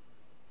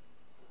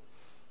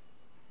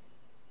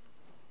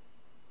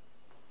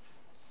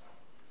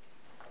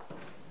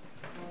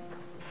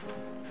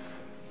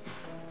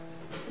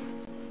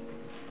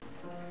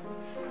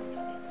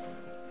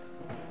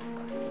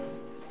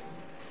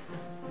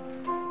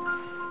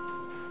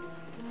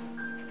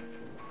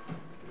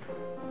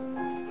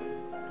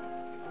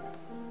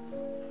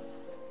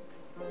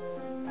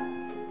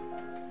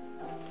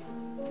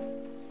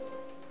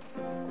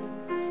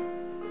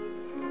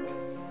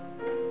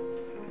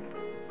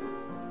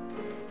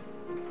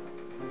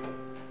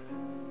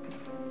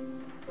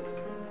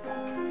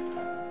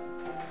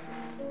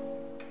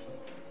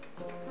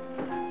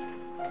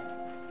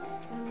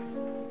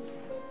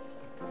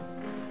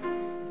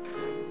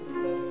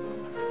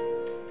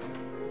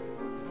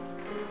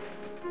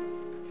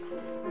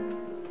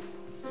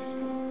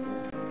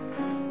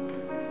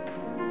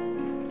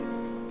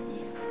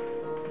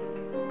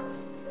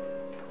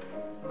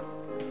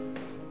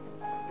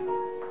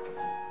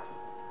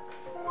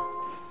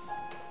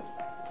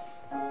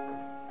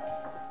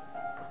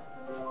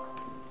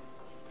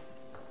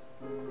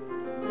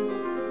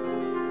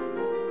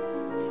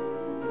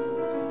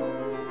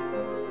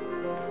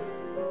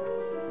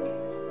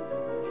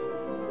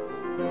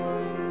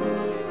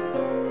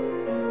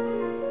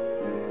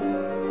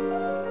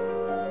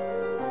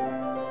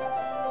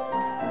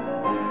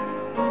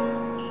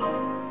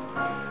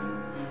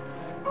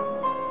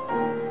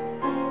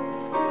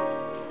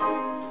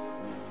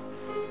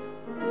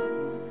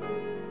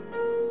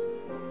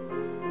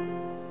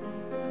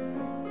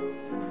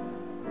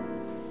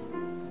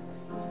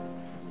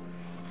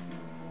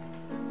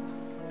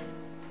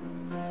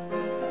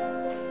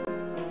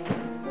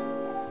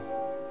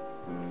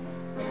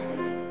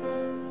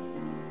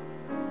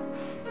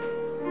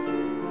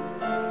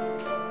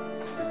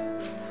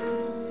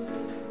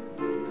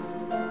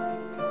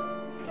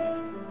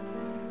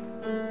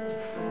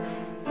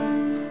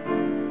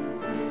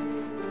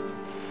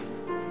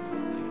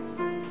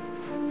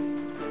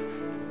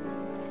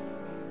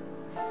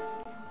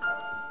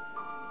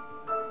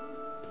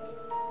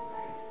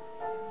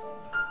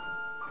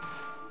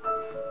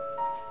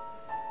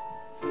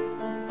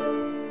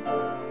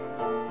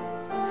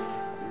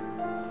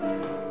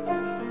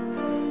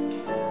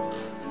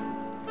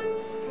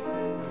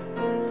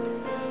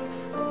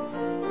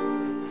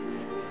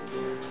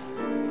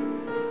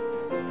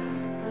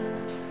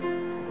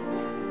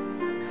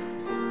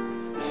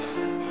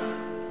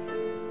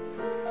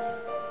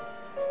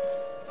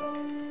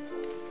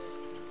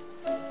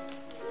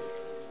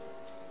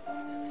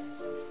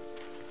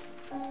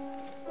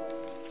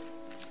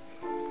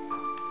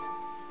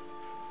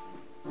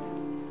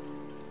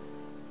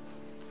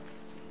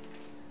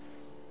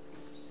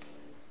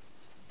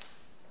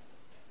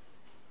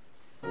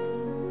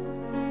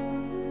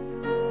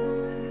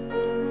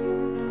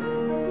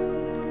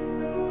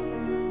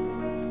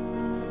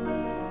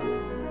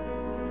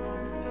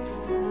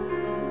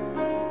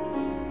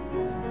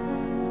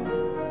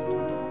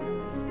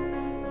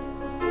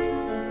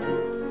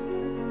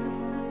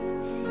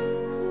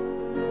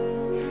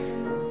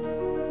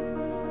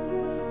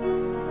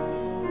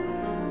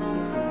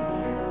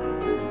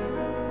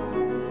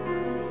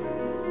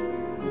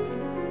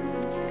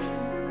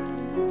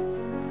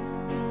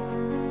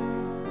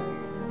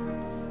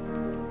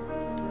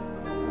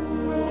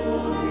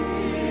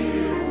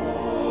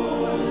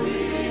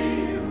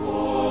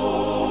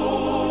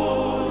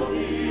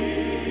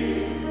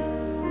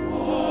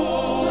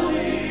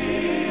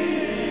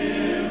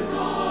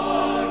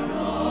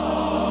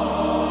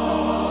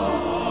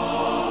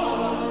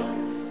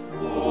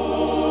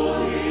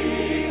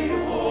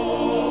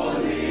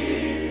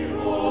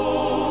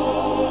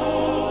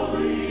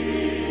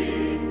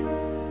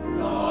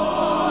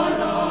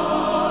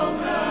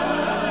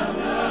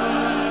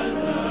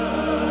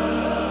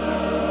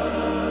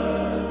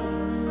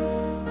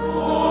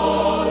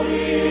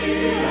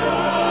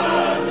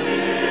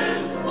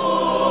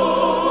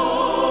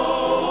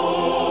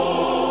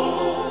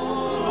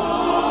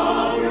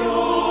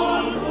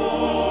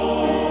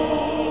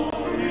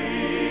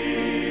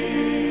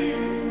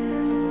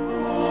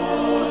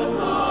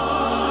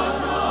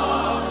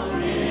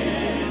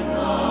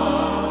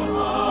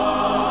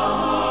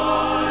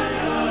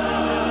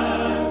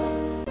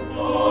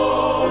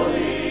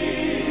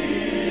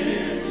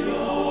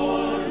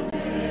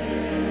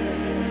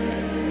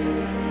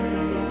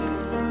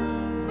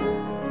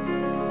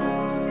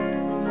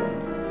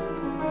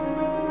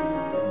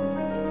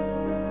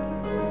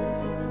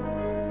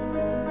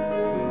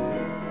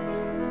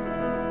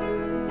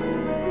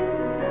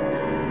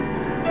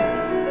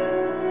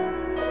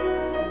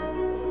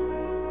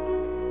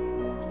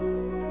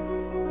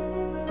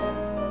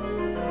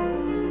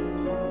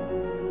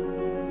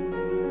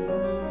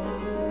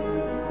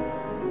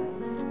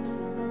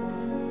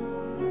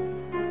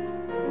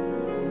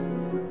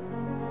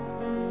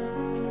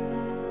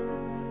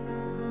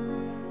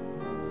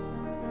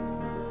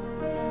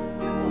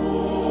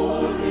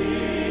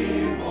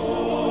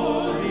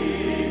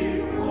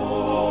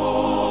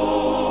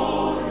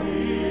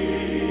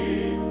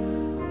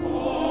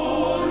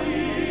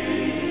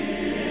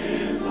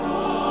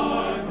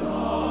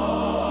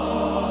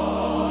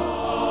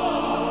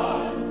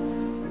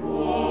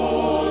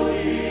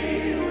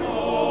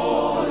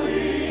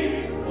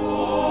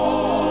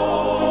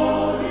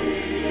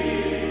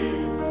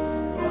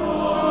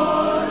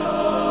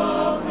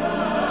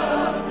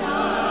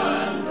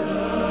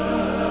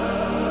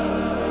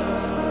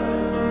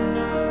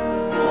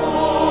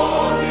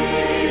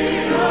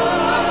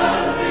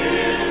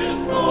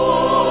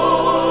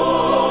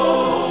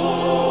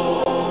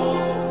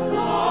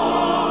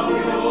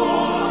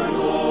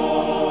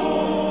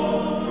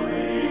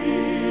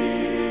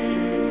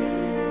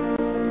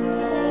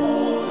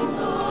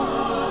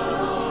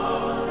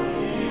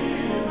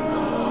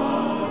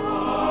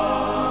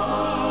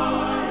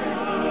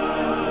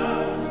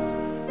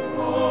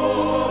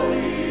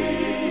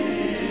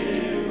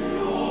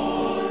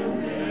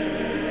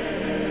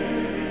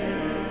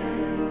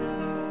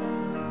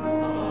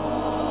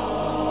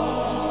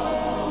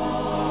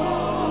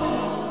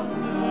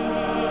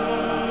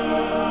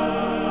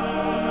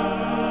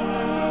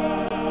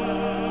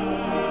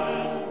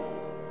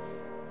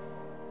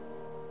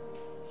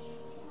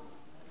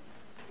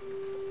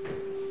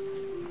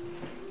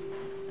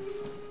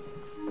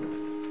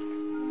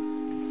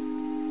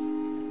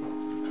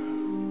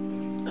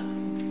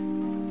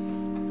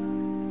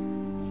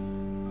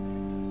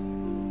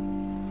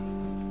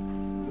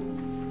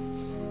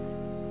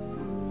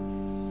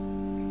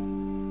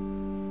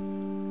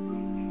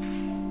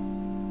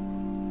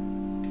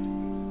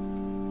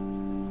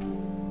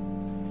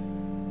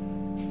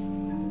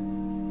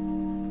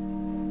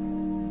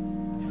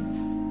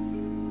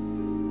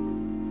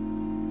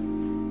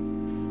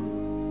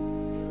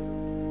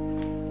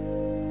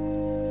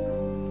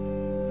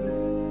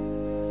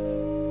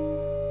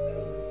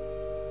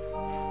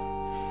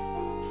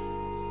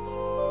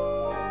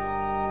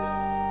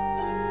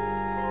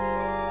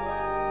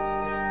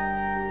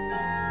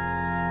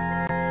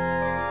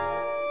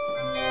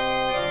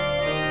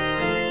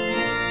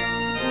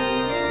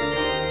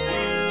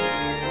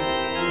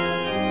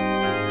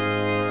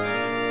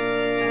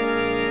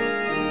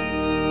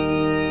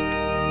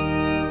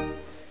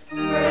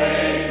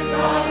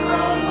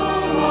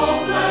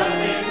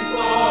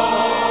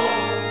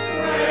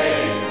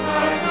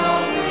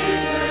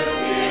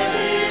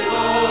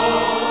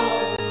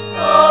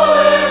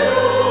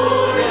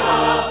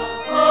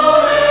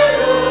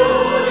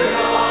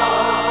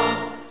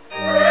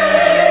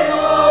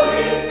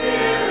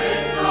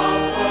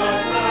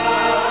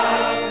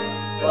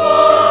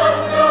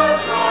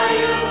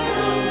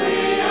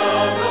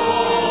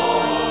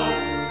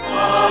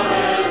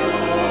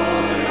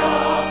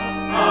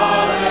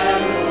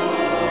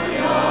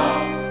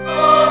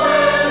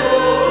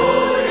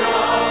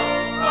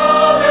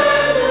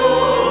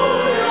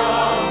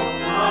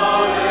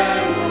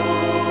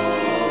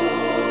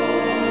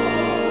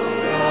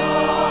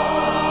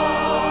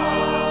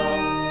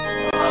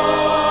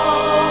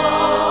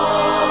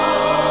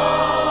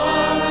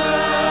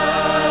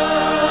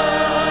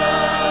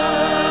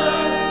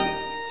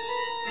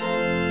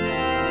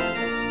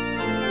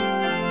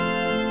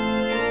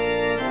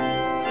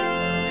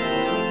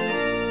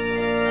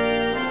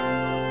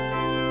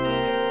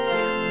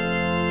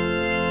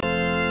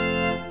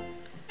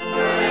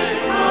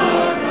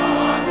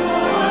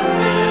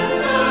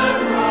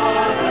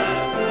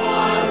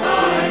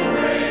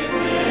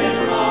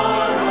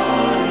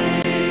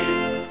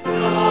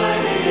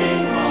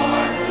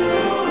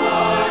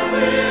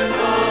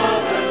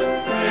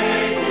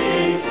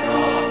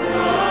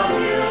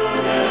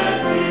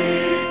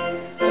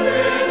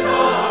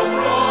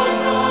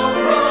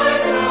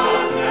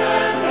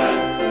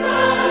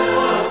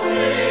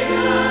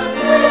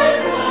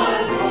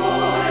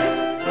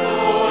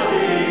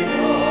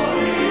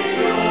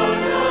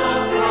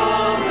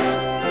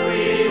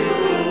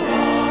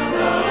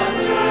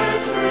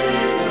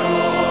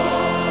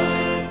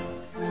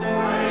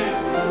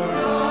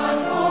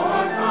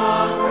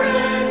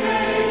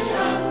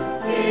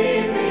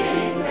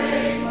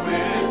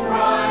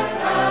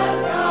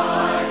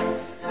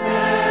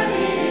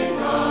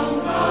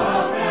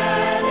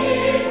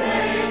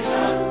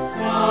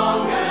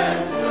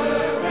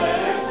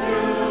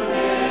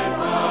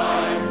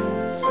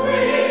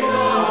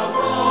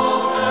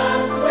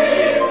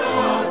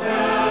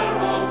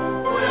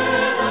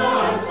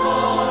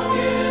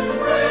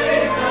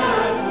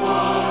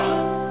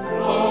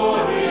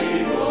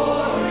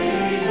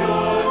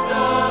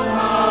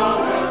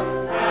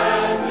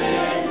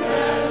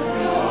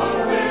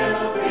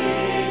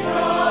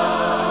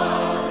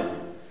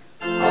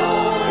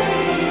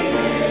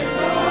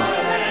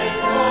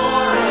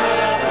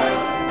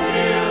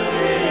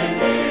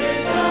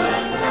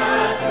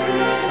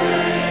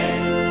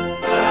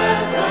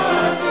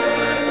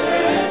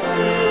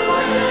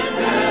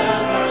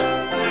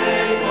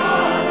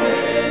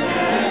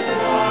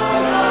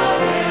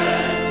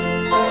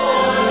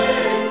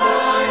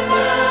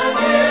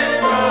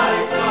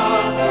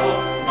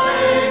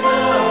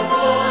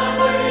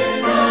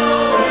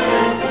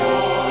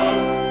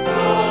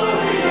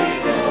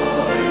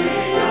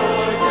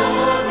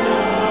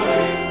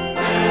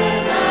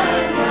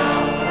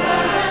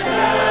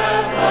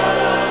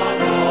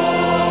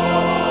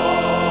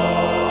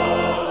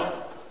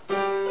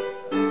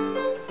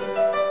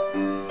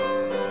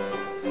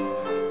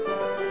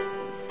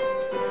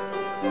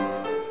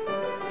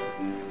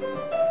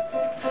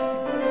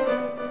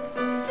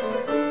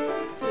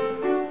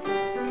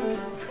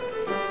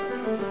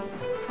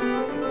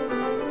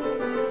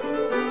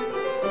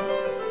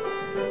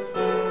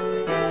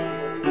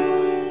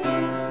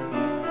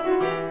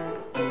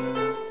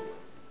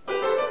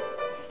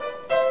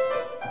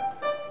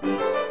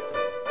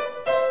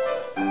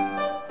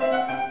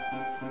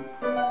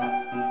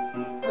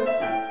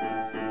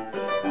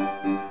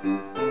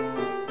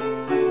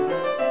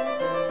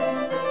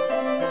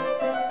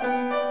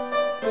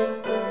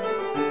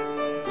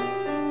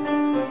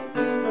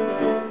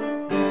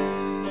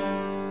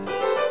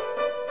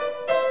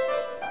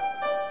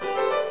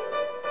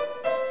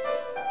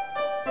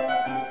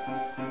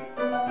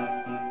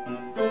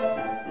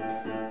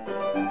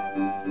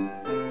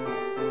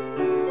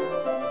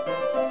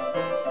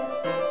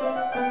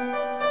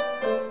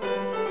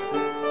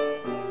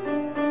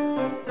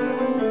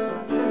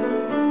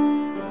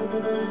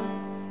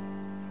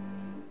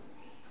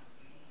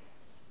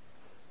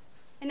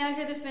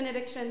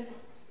 benediction.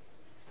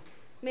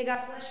 May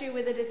God bless you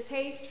with a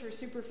distaste for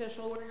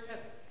superficial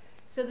worship,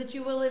 so that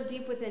you will live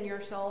deep within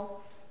your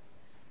soul.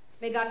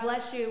 May God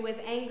bless you with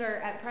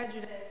anger at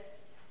prejudice,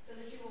 so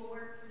that you will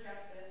work for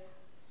justice.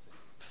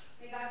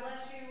 May God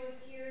bless you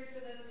with tears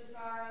for those who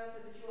sorrow, so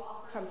that you will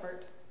offer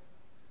comfort.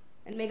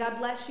 And may God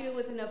bless you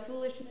with enough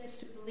foolishness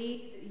to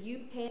believe that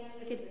you can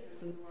make a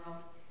difference in the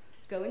world.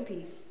 Go in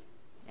peace.